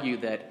to argue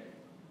that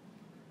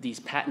these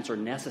patents are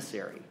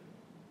necessary,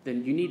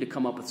 then you need to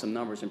come up with some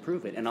numbers and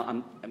prove it. And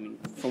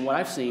from what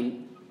I've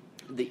seen,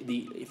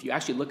 if you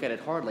actually look at it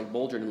hard, like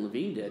Bolger and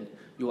Levine did,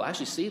 you will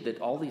actually see that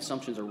all the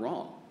assumptions are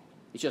wrong.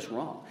 It's just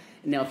wrong.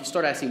 And now, if you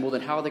start asking, well, then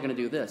how are they going to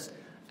do this?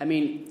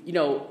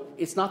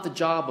 It's not the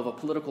job of a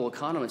political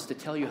economist to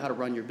tell you how to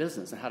run your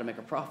business and how to make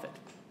a profit.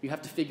 You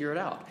have to figure it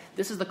out.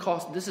 This is the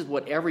cost. This is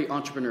what every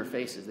entrepreneur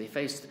faces. They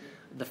face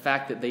the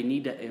fact that they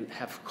need to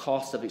have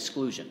costs of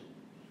exclusion,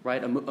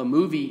 right?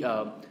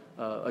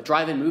 A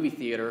drive-in movie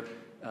theater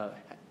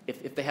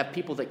if they have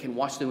people that can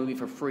watch the movie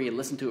for free and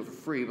listen to it for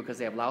free because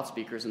they have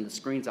loudspeakers and the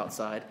screens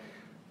outside,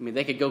 I mean,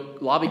 they could go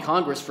lobby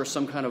Congress for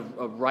some kind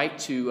of right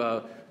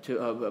to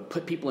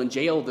put people in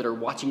jail that are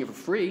watching it for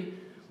free,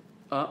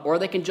 or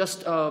they can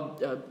just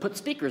put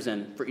speakers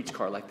in for each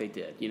car like they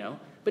did, you know.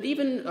 But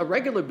even a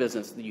regular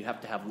business, you have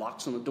to have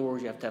locks on the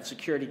doors, you have to have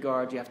security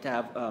guards, you have to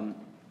have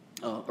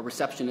a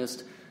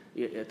receptionist.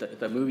 At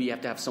the movie, you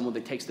have to have someone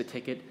that takes the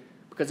ticket,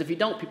 because if you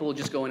don't, people will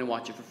just go in and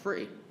watch it for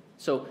free.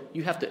 So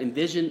you have to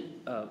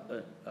envision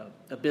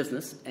a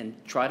business and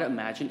try to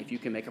imagine if you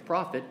can make a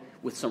profit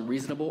with some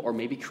reasonable or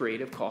maybe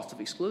creative cost of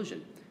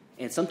exclusion.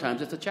 And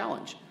sometimes it's a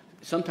challenge.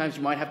 Sometimes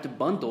you might have to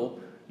bundle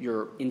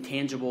your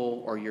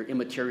intangible or your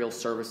immaterial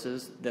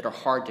services that are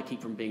hard to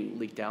keep from being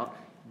leaked out,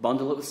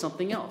 bundle it with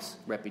something else,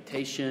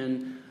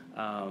 reputation,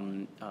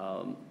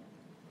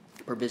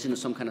 provision of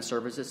some kind of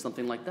services,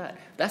 something like that.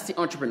 That's the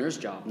entrepreneur's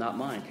job, not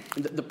mine.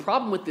 And the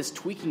problem with this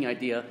tweaking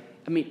idea,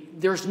 I mean,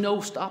 there's no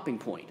stopping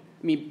point.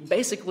 I mean,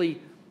 basically,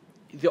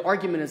 the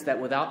argument is that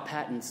without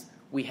patents,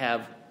 we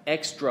have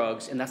X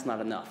drugs, and that's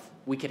not enough.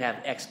 We could have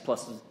X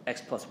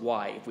plus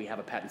Y if we have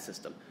a patent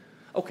system.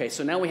 Okay,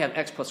 so now we have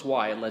X plus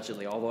Y,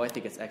 allegedly, although I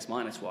think it's X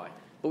minus Y.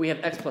 But we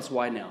have X plus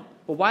Y now.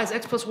 Well, why is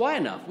X plus Y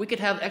enough? We could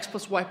have X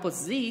plus Y plus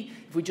Z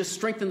if we just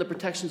strengthen the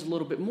protections a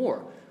little bit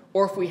more.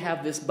 Or if we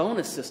have this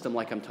bonus system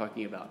like I'm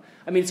talking about.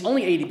 I mean, it's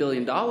only $80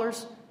 billion.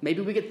 Maybe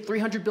we get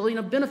 $300 billion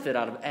of benefit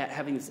out of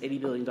having this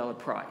 $80 billion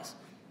prize.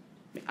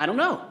 I don't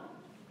know.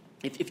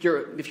 If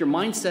your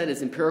mindset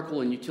is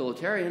empirical and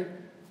utilitarian,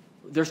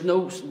 there's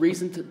no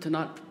reason to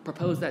not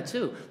propose that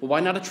too. Well,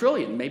 why not $1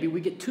 trillion? Maybe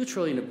we get $2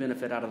 trillion of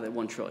benefit out of that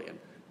 $1 trillion.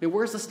 I mean,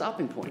 where's the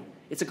stopping point?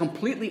 It's a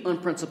completely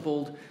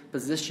unprincipled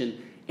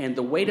position, and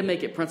the way to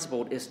make it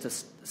principled is to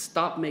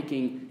stop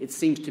making, it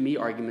seems to me,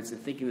 arguments and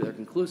thinking that they're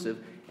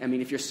conclusive. I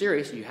mean, if you're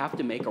serious, you have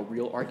to make a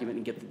real argument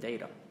and get the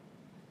data.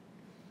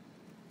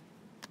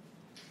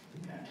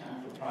 We have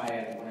time for probably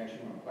one or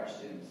two more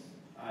questions.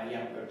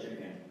 Yeah, go Jim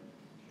again.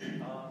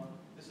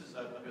 This is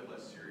a bit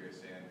less serious,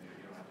 and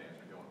you don't have to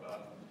answer going,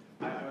 but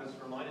I was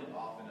reminded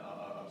often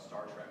of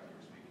Star Trek, you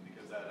were speaking,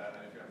 because that, I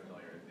don't know if you're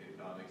familiar,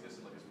 it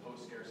existed like this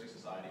post-scarcity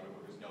society where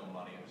there was no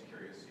money. I was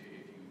curious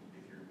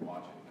if you're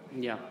watching.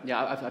 Yeah,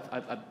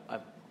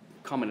 I've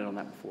commented on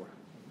that before.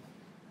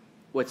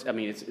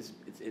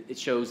 It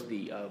shows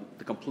the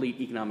complete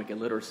economic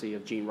illiteracy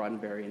of Gene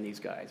Roddenberry and these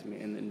guys. I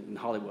mean, in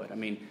Hollywood. I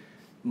mean,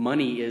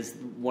 money is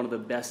one of the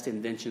best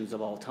inventions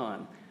of all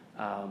time.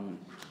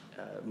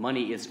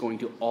 Money is going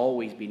to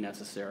always be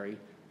necessary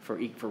for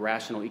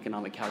rational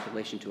economic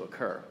calculation to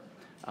occur,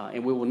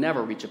 and we will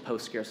never reach a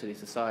post-scarcity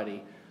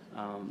society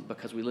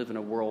because we live in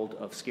a world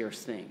of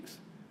scarce things.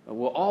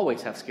 We'll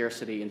always have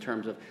scarcity in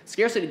terms of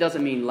scarcity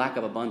doesn't mean lack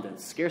of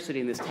abundance. Scarcity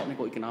in this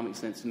technical economic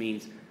sense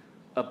means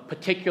a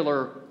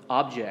particular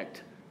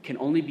object can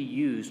only be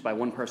used by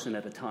one person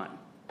at a time.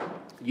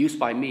 Use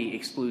by me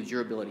excludes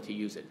your ability to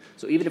use it.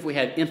 So even if we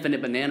had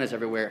infinite bananas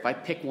everywhere, if I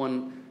pick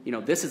one,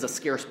 this is a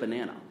scarce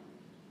banana.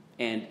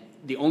 And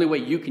the only way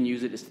you can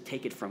use it is to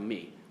take it from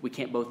me. We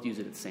can't both use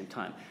it at the same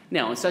time.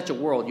 Now, in such a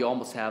world, you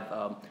almost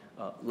have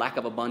lack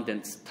of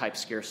abundance type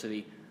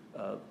scarcity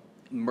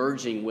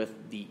merging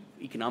with the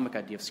economic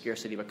idea of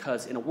scarcity,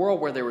 because in a world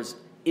where there was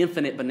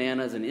infinite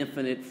bananas and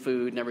infinite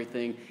food and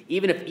everything,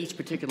 even if each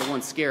particular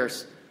one's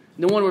scarce,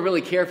 no one would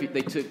really care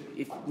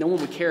no one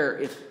would care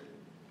if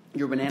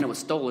your banana was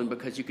stolen,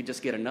 because you could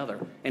just get another.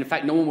 And in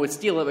fact, no one would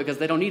steal it because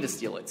they don't need to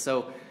steal it.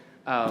 So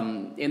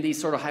in these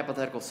sort of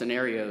hypothetical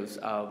scenarios,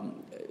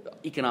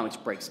 economics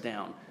breaks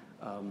down.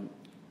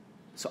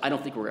 So I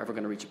don't think we're ever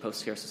going to reach a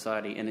post-scarce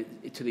society. And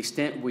to the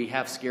extent we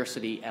have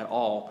scarcity at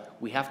all,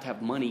 we have to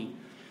have money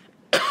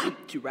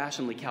to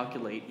rationally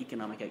calculate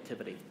economic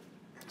activity.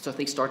 So I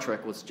think Star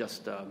Trek was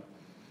just, I'm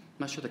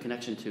not sure the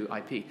connection to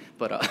IP,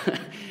 but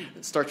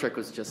Star Trek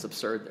was just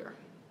absurd there.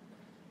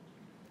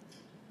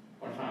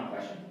 One final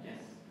question,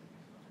 yes.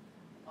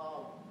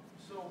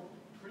 So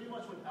pretty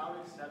much without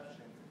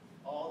exception,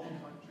 all the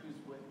countries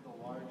with the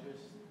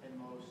largest and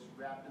most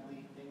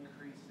rapidly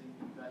increasing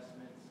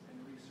investments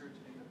in research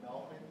and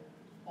development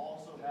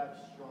also have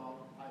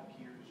strong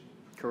IP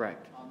regimes.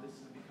 Correct. This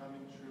is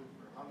becoming true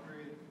for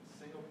Hungary,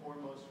 Singapore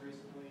most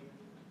recently,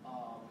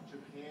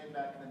 Japan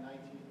back in the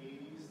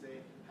 1980s. They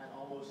had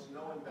almost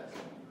no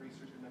investment in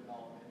research and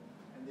development,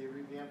 and they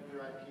revamped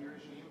their IP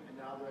regime, and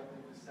now they're, I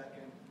think, the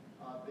second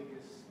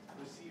biggest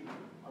receiver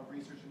of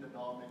research and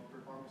development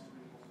for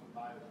pharmaceuticals and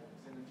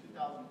biotechs. And in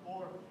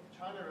 2004,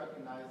 China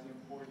recognized the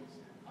importance,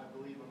 I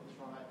believe, of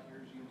strong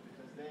IP regimes,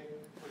 because they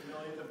put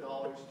millions of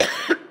dollars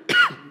to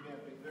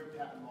revamping their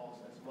patent laws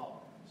as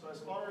well. So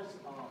as far as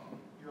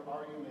your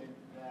argument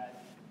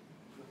that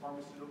the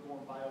pharmaceutical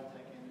and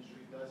biotech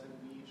industry doesn't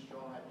need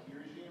strong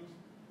IP regimes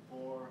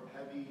for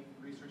heavy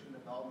research and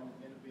development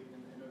and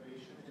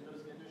innovation in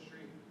those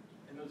industries,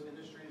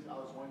 I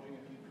was wondering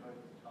if you could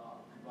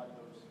rebut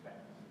those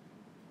facts.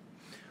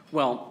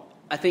 Well,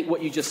 I think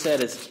what you just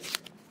said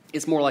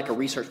is more like a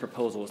research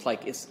proposal. It's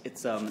like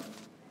it's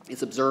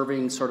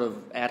observing sort of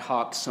ad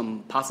hoc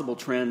some possible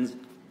trends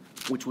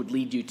which would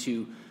lead you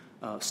to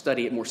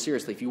study it more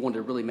seriously if you wanted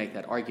to really make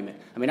that argument.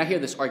 I mean, I hear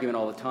this argument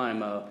all the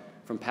time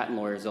from patent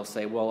lawyers. They'll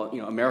say, well,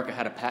 America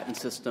had a patent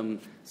system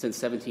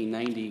since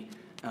 1790,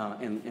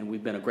 and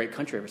we've been a great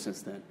country ever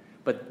since then.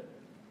 But,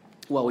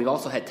 well, we've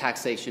also had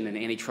taxation and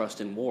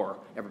antitrust and war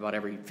about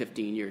every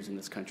 15 years in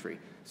this country.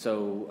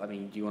 So, I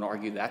mean, do you want to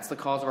argue that's the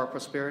cause of our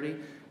prosperity?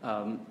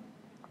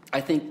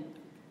 I think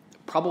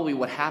probably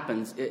what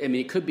happens, I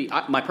mean, it could be,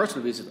 my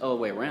personal view is the other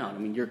way around. I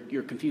mean,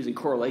 you're confusing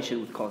correlation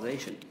with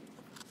causation.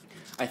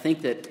 I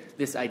think that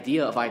this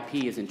idea of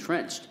IP is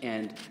entrenched,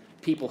 and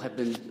people have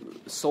been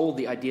sold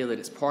the idea that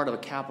it's part of a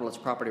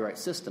capitalist property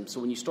rights system. So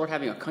when you start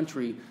having a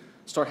country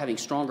start having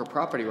stronger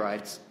property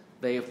rights,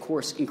 they, of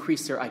course,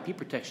 increase their IP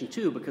protection,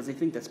 too, because they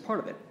think that's part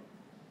of it.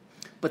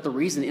 But the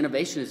reason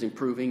innovation is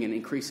improving and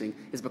increasing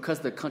is because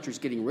the country's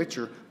getting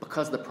richer,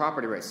 because the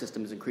property rights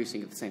system is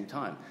increasing at the same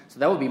time. So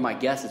that would be my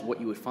guess is what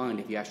you would find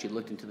if you actually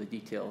looked into the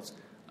details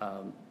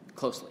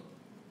closely.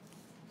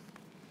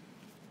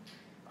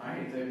 All right,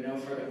 if there are no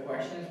further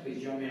questions,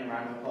 please join me in a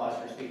round of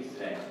applause for speakers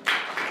today.